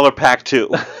 with a color pack too.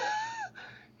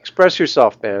 Express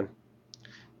yourself, man.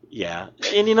 Yeah,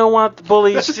 and you know what, the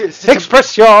bullies.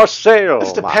 Express yourself.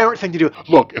 That's the parent thing to do.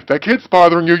 Look, if that kid's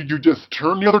bothering you, you just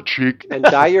turn the other cheek. And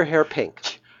dye your hair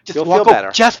pink. Just You'll walk feel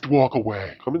better. Just Walk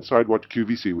away. Come inside, watch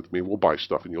QVC with me. We'll buy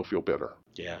stuff, and you'll feel better.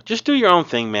 Yeah, just do your own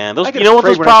thing, man. Those, I get you know what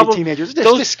afraid those when I see problems? teenagers.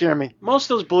 those- They scare me.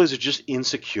 Most of those bullies are just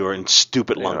insecure and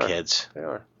stupid They lunkheads. They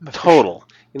are. Total.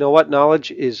 You know what? Knowledge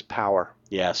is power.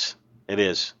 Yes, it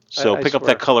is. So I pick up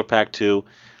swear. that color pack too.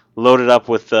 Load it up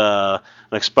with an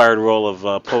expired roll of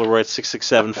Polaroid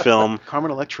 667 film,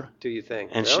 Carmen Electra. Do you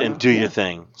think? and Really? and do your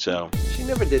thing. So She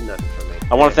never did nothing for me.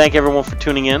 I want to thank everyone for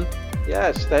tuning in.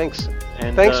 Yes, thanks.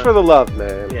 And Thanks for the love,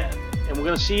 man. Yeah, and we're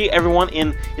gonna see everyone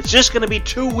in. It's just gonna be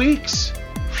 2 weeks.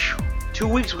 Phew. 2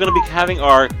 weeks. We're gonna be having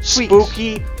our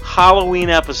spooky Halloween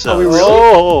episode. Are we really?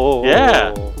 Oh.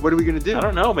 Yeah. What are we gonna do? I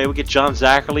don't know. Maybe we get John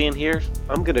Zachary in here.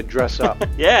 I'm going to dress up.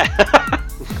 Yeah.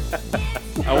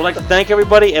 I would like to thank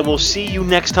everybody, and we'll see you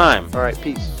next time. All right,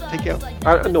 peace. Take care.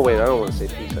 No, wait, I don't want to say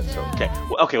peace. That's so. Okay.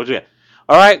 Okay, we'll do it.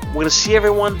 All right. We're gonna see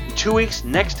everyone in 2 weeks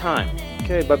next time.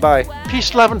 Okay, bye-bye.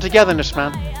 Peace, love, and togetherness,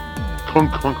 man.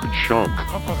 Kunk, kunk, a chunk.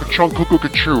 A chunk, cook, a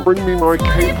chew. Bring me my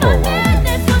capo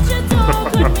out.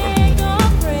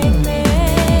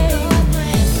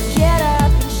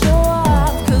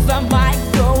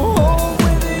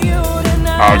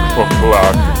 Ag for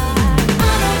black.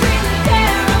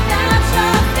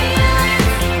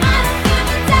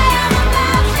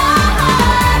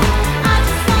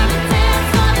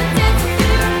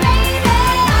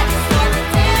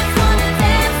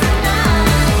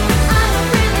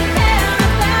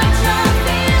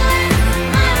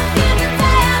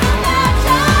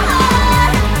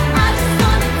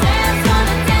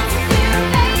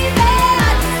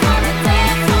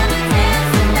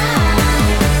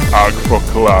 Ag for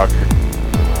clack.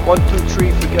 1, 2,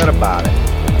 3, forget about it.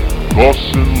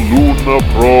 Gossen Luna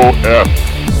Pro F.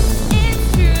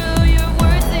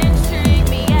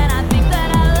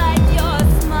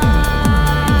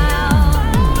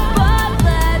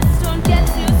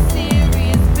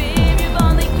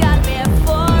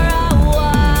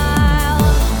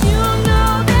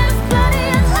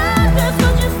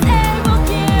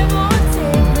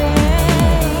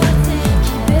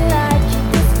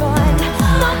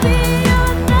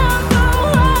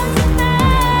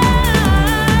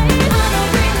 I don't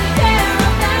really care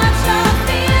about your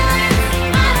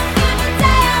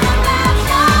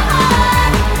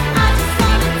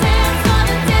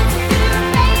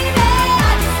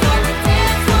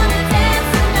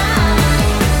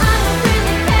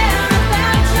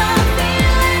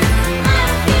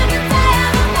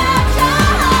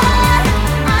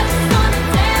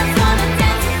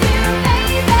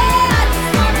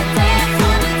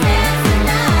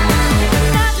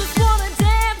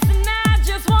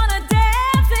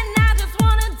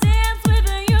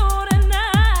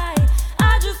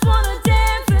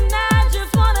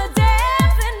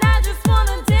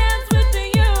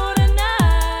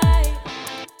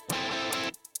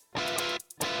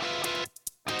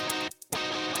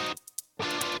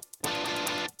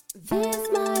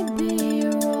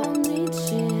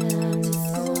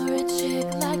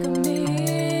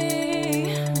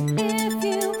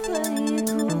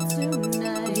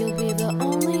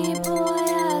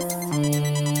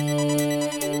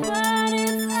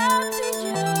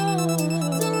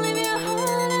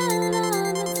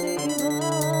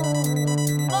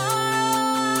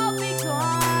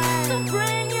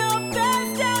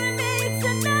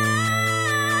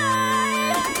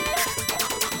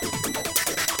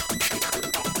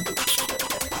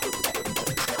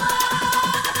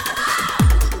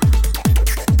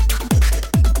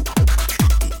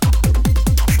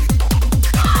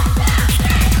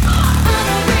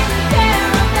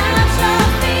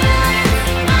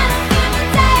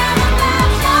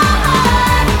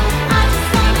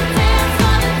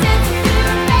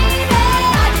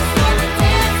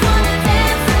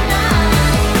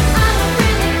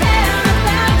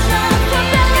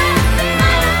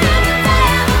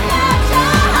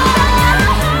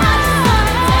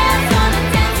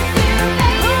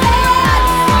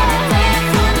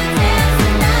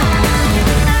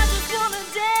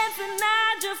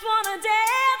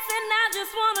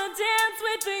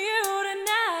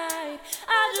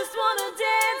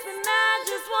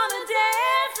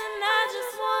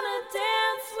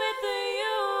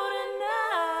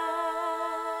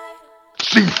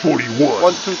C41.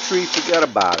 1, 2, 3, forget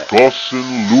about it.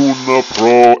 Gaussian Luna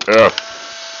Pro F.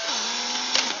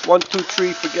 1, 2,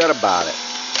 3, forget about it.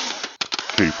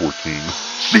 K14.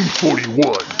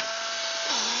 C41.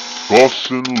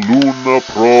 Gaussian Luna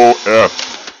Pro F.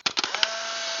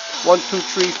 1, 2,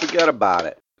 3, forget about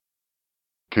it.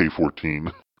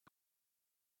 K14.